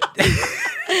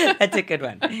that's a good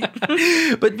one.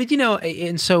 but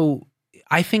and so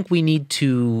I think we need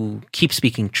to keep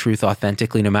speaking truth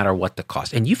authentically, no matter what the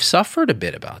cost. And you've suffered a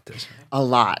bit about this. A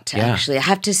lot, actually. I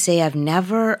have to say, I've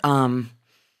never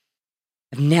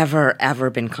ever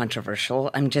been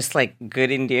controversial. I'm just like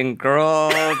good Indian girl,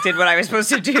 did what I was supposed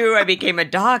to do. I became a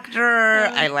doctor.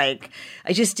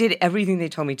 I just did everything they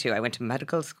told me to. I went to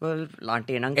medical school,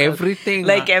 auntie and uncle. Everything.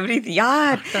 Everything.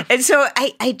 Yeah. And so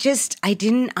I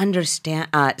didn't understand.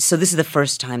 So this is the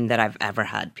first time that I've ever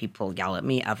had people yell at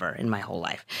me ever in my whole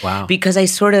life. Wow. Because I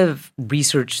sort of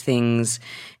research things.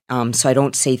 So I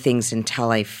don't say things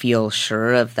until I feel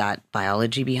sure of that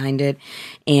biology behind it.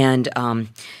 And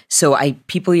so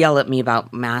people yell at me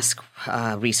about mask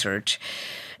research.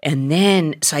 And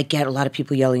then, so I get a lot of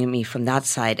people yelling at me from that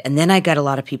side. And then I get a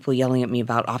lot of people yelling at me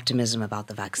about optimism about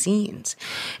the vaccines.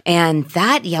 And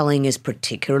that yelling is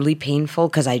particularly painful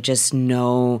because I just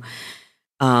know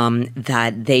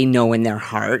that they know in their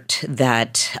heart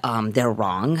that they're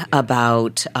wrong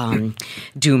about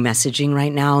doom messaging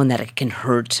right now and that it can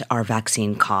hurt our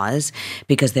vaccine cause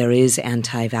because there is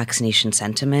anti-vaccination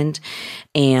sentiment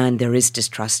and there is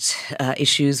distrust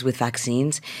issues with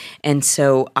vaccines. And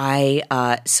so I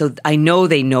know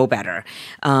they know better,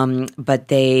 but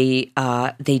they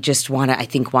just want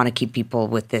to keep people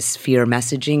with this fear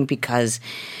messaging because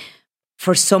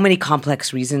for so many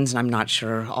complex reasons, and I'm not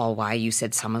sure all why you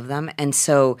said some of them. And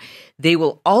so they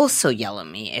will also yell at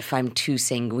me if I'm too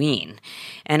sanguine.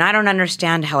 And I don't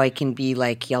understand how I can be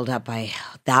yelled at by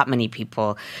that many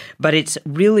people. But it's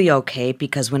really okay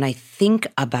because when I think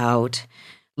about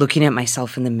looking at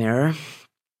myself in the mirror,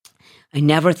 I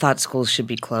never thought schools should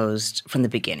be closed from the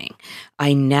beginning.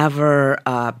 I never,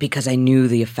 because I knew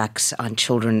the effects on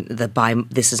children.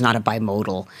 This is not a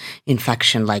bimodal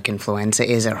infection like influenza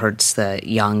is. It hurts the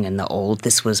young and the old.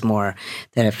 This was more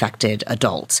that affected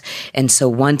adults. And so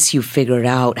once you figured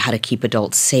out how to keep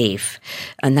adults safe,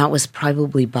 and that was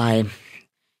probably by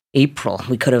April,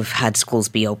 we could have had schools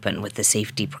be open with the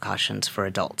safety precautions for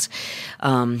adults.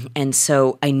 And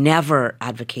so I never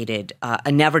advocated,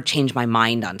 I never changed my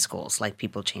mind on schools like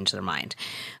people change their mind.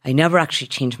 I never actually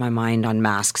changed my mind on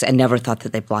masks and never thought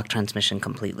that they block transmission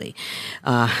completely.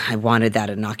 I wanted that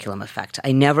inoculum effect.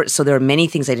 So there are many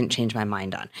things I didn't change my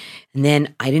mind on. And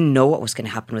then I didn't know what was going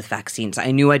to happen with vaccines.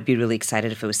 I knew I'd be really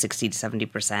excited if it was 60 to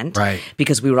 70%. Right.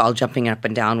 Because we were all jumping up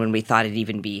and down when we thought it'd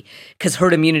even be, because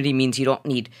herd immunity means you don't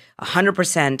need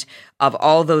 100% of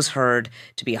all those herd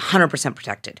to be 100%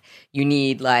 protected. You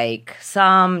need like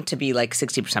some to be like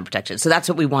 60% protected. So that's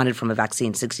what we wanted from a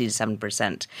vaccine, 60 to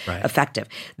 7% effective.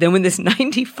 Then when this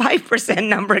 95%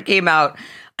 number came out,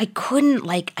 I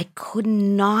could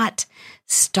not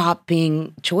stop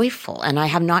being joyful. And I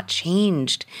have not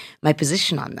changed my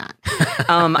position on that.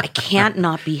 I can't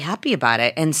not be happy about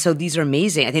it. And so these are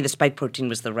amazing. I think the spike protein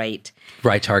was the right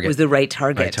target. Was the right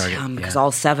target. Because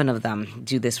all 7 of them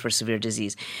do this for severe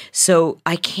disease. So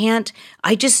I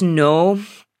just know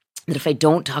that if I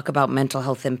don't talk about mental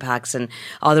health impacts and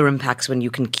other impacts when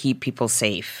you can keep people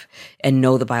safe and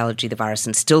know the biology of the virus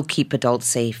and still keep adults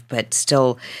safe, but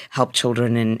still help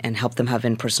children and help them have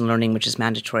in-person learning, which is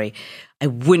mandatory, I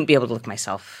wouldn't be able to look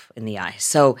myself in the eye.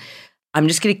 So I'm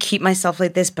just going to keep myself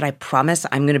like this, but I promise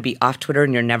I'm going to be off Twitter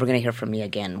and you're never going to hear from me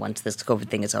again once this COVID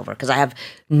thing is over because I have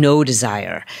no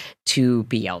desire to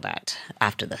be yelled at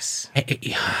after this.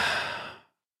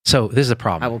 So this is a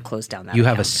problem. I will close down that. You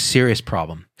have a serious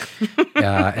problem,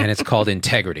 and it's called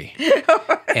integrity.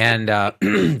 And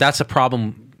that's a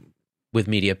problem with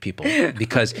media people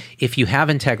because if you have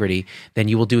integrity, then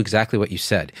you will do exactly what you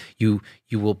said. You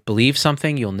will believe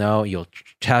something, you'll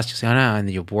test, you'll say, oh, no, and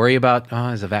you'll worry about,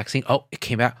 is a vaccine? Oh, it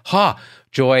came back.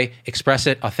 Joy, express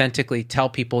it authentically, tell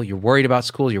people you're worried about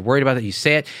school, you're worried about it, you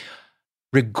say it.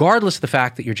 Regardless of the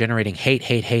fact that you're generating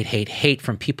hate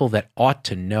from people that ought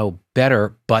to know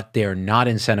better, but they're not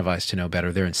incentivized to know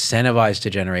better. They're incentivized to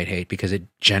generate hate because it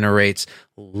generates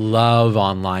love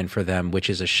online for them, which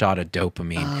is a shot of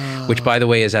dopamine, which, by the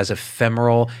way, is as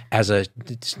ephemeral as a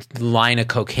line of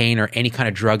cocaine or any kind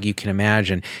of drug you can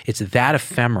imagine. It's that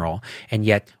ephemeral, and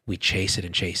yet we chase it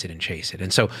and chase it and chase it.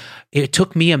 And so it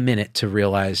took me a minute to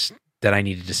realize that I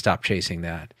needed to stop chasing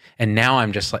that. And now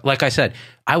I'm just like I said,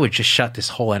 I would just shut this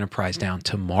whole enterprise down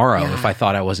tomorrow if I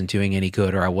thought I wasn't doing any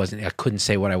good or I couldn't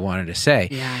say what I wanted to say.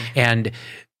 Yeah. And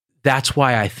that's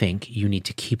why I think you need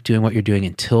to keep doing what you're doing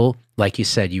until, like you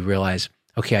said, you realize,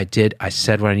 okay, I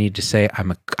said what I needed to say.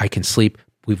 I can sleep.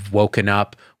 We've woken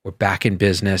up. We're back in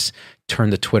business. Turn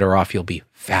the Twitter off. You'll be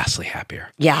vastly happier.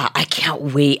 Yeah, I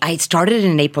can't wait. I started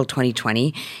in April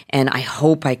 2020, and I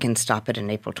hope I can stop it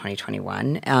in April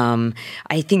 2021.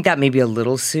 I think that may be a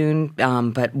little soon,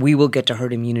 but we will get to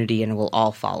herd immunity, and it will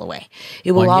all fall away.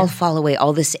 It will all fall away.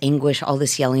 All this anguish, all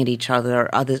this yelling at each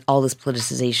other, all this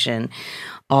politicization,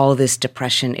 all this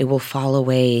depression, it will fall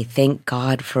away. Thank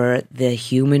God for the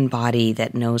human body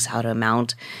that knows how to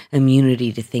mount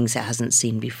immunity to things it hasn't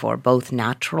seen before, both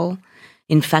natural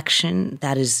infection,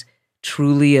 that is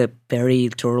truly a very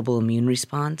durable immune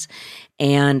response,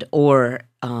 and or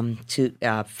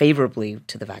favorably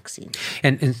to the vaccine.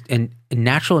 And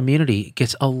natural immunity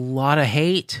gets a lot of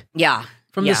hate. Yeah.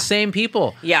 From the same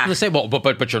people. Yeah. From the same,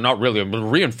 but you're not really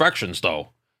reinfections though.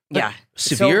 Yeah.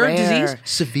 Severe disease?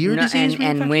 Severe disease?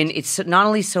 And when it's not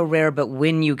only so rare, but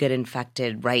when you get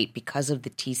infected, right, because of the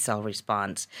T cell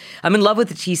response. I'm in love with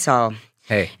the T cell.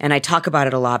 Hey. And I talk about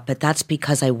it a lot, but that's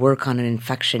because I work on an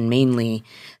infection mainly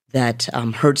that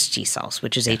hurts T cells,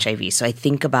 which is HIV. So I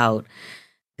think about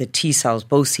the T cells,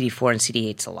 both CD4 and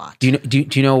CD8s a lot. Do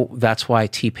you know that's why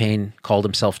T-Pain called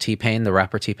himself T-Pain, the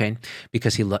rapper T-Pain?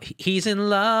 Because he's in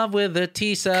love with the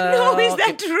T cell. No, is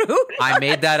that true? I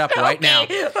made that up right now.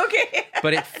 Okay.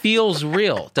 But it feels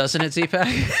real, doesn't it,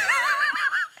 Z-Pack?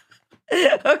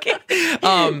 Okay.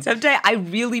 Sometimes I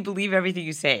really believe everything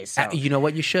you say. So. You know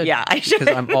what? You should. Yeah, I should.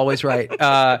 Because I'm always right.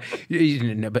 But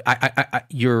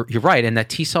you're right. And that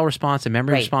T cell response and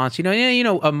memory response.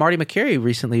 Marty McCary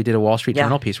recently did a Wall Street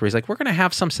Journal piece where he's like, "We're going to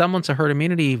have some semblance of herd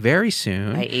immunity very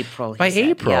soon by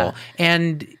April."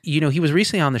 And he was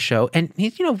recently on the show, and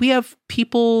we have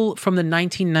people from the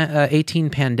 1918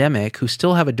 pandemic who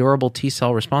still have a durable T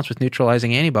cell response with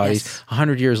neutralizing antibodies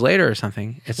 100 years later or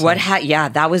something.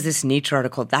 That was this Nature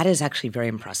article. That is actually very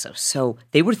impressive. So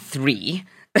they were 3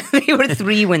 They were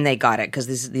 3 when they got it because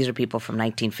these are people from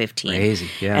 1915. Crazy,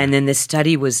 yeah. And then the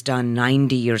study was done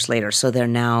 90 years later. So they're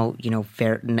now, in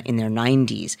their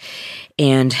 90s.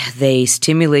 And they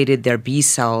stimulated their B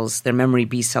cells, their memory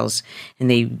B cells, and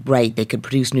they could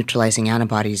produce neutralizing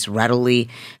antibodies readily,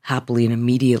 happily, and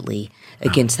immediately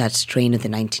against that strain of the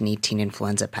 1918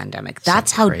 influenza pandemic.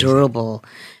 That's how durable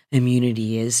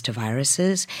immunity is to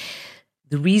viruses.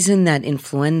 The reason that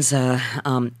influenza,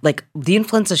 like the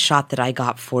influenza shot that I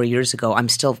got 4 years ago, I'm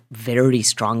still very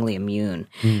strongly immune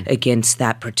against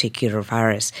that particular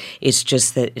virus. It's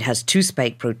just that it has 2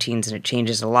 spike proteins and it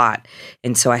changes a lot.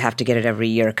 And so I have to get it every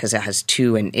year because it has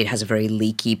 2 and it has a very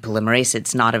leaky polymerase.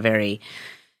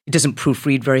 It doesn't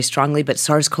proofread very strongly, but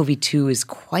SARS-CoV-2 is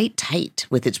quite tight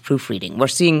with its proofreading. We're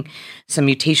seeing some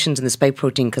mutations in the spike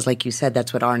protein because, like you said,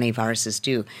 that's what RNA viruses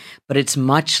do. But it's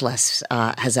much less,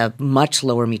 has a much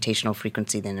lower mutational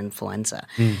frequency than influenza.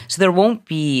 So there won't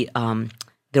be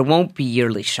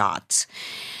yearly shots.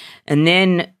 And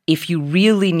then if you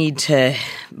really need to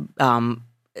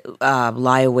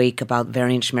lie awake about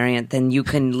variant, then you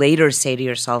can later say to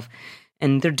yourself,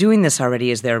 and they're doing this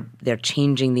already, is they're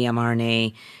changing the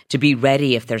mRNA to be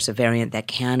ready if there's a variant that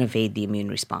can evade the immune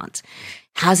response.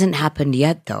 Hasn't happened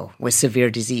yet, though, with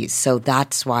severe disease. So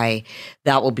that's why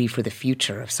that will be for the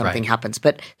future if something happens.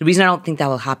 But the reason I don't think that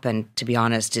will happen, to be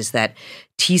honest, is that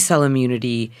T-cell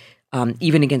immunity,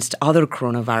 even against other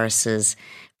coronaviruses,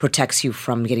 protects you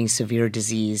from getting severe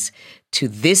disease to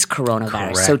this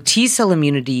coronavirus. Correct. So T-cell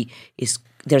immunity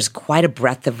there's quite a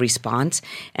breadth of response,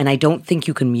 and I don't think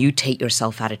you can mutate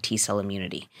yourself out of T-cell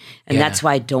immunity. And that's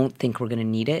why I don't think we're going to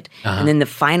need it. And then the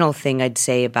final thing I'd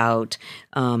say about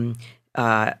the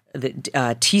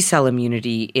T-cell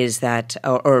immunity is that,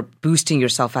 or boosting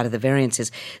yourself out of the variants,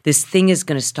 is this thing is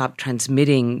going to stop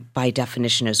transmitting by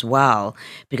definition as well,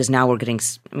 because now we're getting,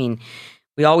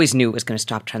 we always knew it was going to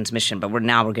stop transmission, but we're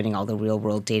getting all the real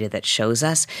world data that shows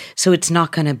us. So it's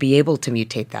not going to be able to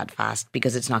mutate that fast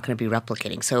because it's not going to be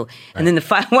replicating. So, and then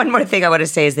one more thing I want to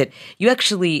say is that you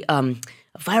actually, a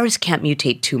virus can't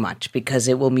mutate too much because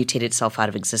it will mutate itself out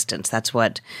of existence. That's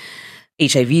what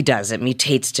HIV does. It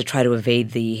mutates to try to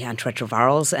evade the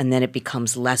antiretrovirals, and then it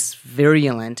becomes less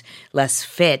virulent, less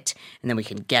fit, and then we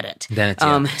can get it. Then it's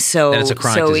then it's a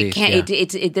chronic disease. It can't.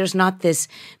 There's not this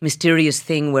mysterious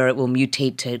thing where it will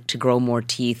mutate to grow more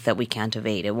teeth that we can't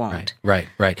evade. It won't. Right.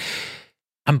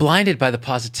 I'm blinded by the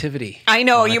positivity. I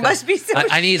know, Monica. You must be so.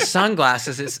 I need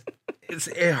sunglasses. It's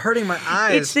hurting my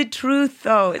eyes. It's the truth,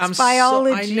 though. It's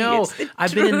biology. I know.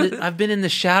 I've been in the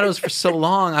shadows for so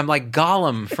long. I'm like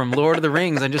Gollum from Lord of the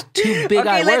Rings. I'm just too big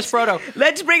eyed. Where's Frodo?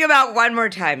 Let's bring him out one more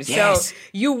time. Yes. So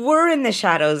you were in the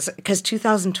shadows because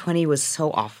 2020 was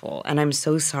so awful, and I'm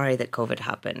so sorry that COVID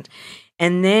happened.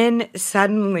 And then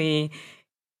suddenly,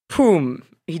 boom.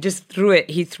 He just threw it.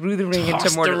 He threw the ring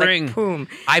into Mortar. Like, boom.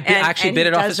 I actually bit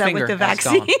it off his finger. With the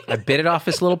vaccine. I bit it off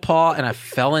his little paw, and I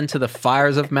fell into the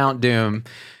fires of Mount Doom,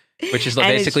 which is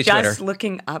basically Twitter. Just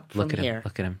looking up from here.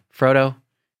 Look at him. Frodo,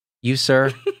 you,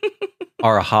 sir,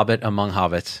 are a hobbit among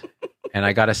hobbits. And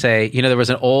I got to say, there was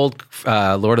an old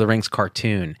Lord of the Rings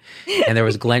cartoon, and there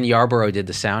was Glenn Yarborough did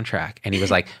the soundtrack, and he was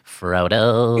like,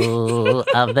 Frodo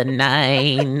of the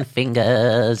 9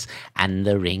 fingers and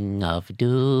the ring of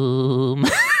doom.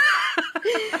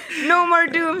 No more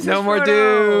doom. No more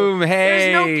doom.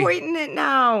 Hey. There's no point in it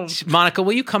now. Monica,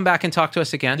 will you come back and talk to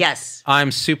us again? Yes.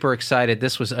 I'm super excited.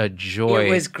 This was a joy. It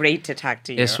was great to talk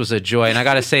to you. This was a joy. And I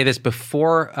got to say this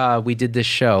before we did this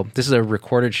show. This is a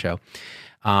recorded show.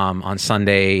 On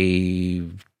Sunday,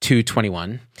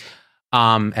 2/21,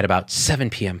 at about 7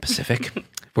 p.m. Pacific.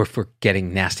 We're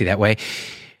getting nasty that way.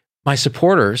 My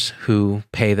supporters who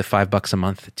pay the $5 a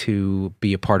month to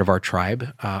be a part of our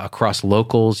tribe across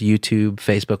locals, YouTube,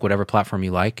 Facebook, whatever platform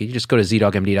you like, you just go to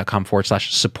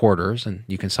zdogmd.com/supporters and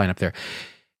you can sign up there.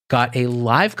 Got a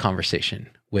live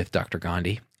conversation with Dr.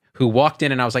 Gandhi, who walked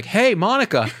in and I was like, hey,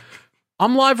 Monica,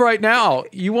 I'm live right now.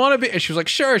 You want to be? And she was like,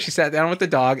 sure. She sat down with the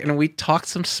dog and we talked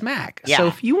some smack. Yeah. So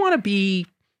if you want to be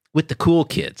with the cool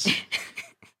kids,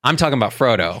 I'm talking about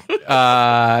Frodo,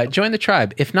 join the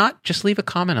tribe. If not, just leave a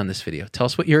comment on this video. Tell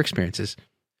us what your experience is.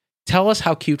 Tell us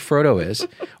how cute Frodo is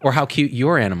or how cute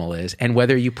your animal is and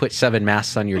whether you put 7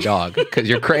 masks on your dog because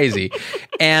you're crazy.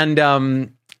 And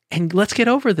let's get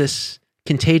over this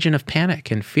contagion of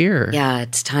panic and fear. Yeah,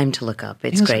 it's time to look up.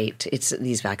 It's great.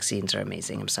 These vaccines are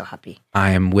amazing. I'm so happy. I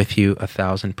am with you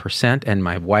 1,000%. And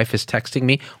my wife is texting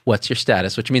me, what's your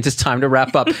status? Which means it's time to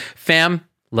wrap up. Fam,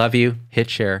 love you.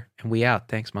 Hit share. And we out.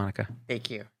 Thanks, Monica.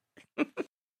 Thank you.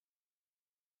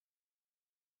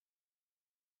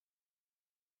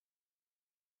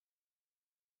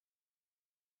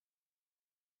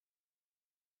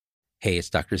 Hey, it's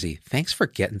Dr. Z. Thanks for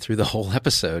getting through the whole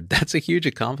episode. That's a huge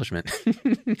accomplishment.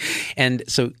 And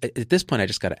so at this point, I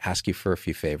just got to ask you for a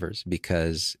few favors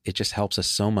because it just helps us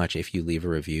so much if you leave a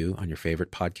review on your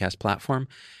favorite podcast platform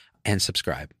and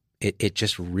subscribe. It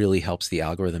just really helps the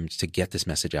algorithms to get this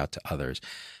message out to others.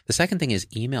 The second thing is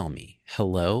email me,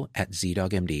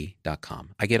 hello@zdogmd.com.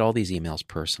 I get all these emails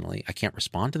personally. I can't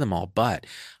respond to them all, but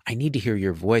I need to hear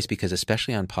your voice because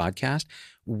especially on podcast,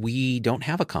 we don't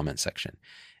have a comment section.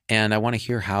 And I want to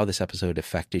hear how this episode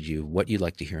affected you, what you'd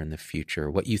like to hear in the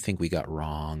future, what you think we got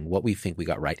wrong, what we think we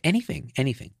got right, anything,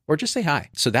 or just say hi.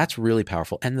 So that's really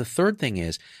powerful. And the third thing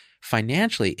is,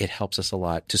 financially, it helps us a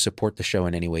lot to support the show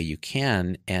in any way you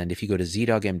can. And if you go to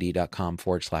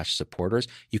zdogmd.com/supporters,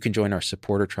 you can join our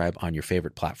supporter tribe on your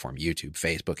favorite platform, YouTube,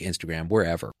 Facebook, Instagram,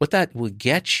 wherever. What that will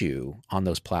get you on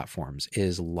those platforms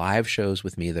is live shows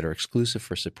with me that are exclusive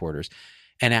for supporters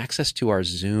and access to our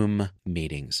Zoom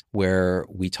meetings where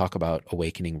we talk about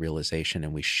awakening realization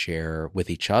and we share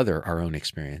with each other our own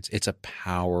experience. It's a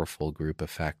powerful group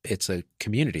effect. It's a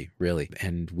community, really.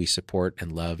 And we support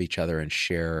and love each other and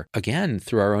share, again,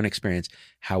 through our own experience,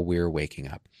 how we're waking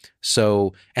up.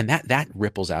 So, and that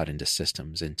ripples out into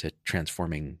systems, into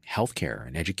transforming healthcare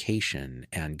and education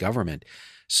and government.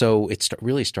 So it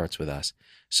really starts with us.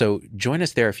 So join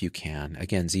us there if you can.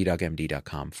 Again,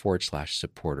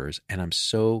 zdogmd.com/supporters. And I'm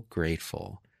so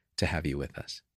grateful to have you with us.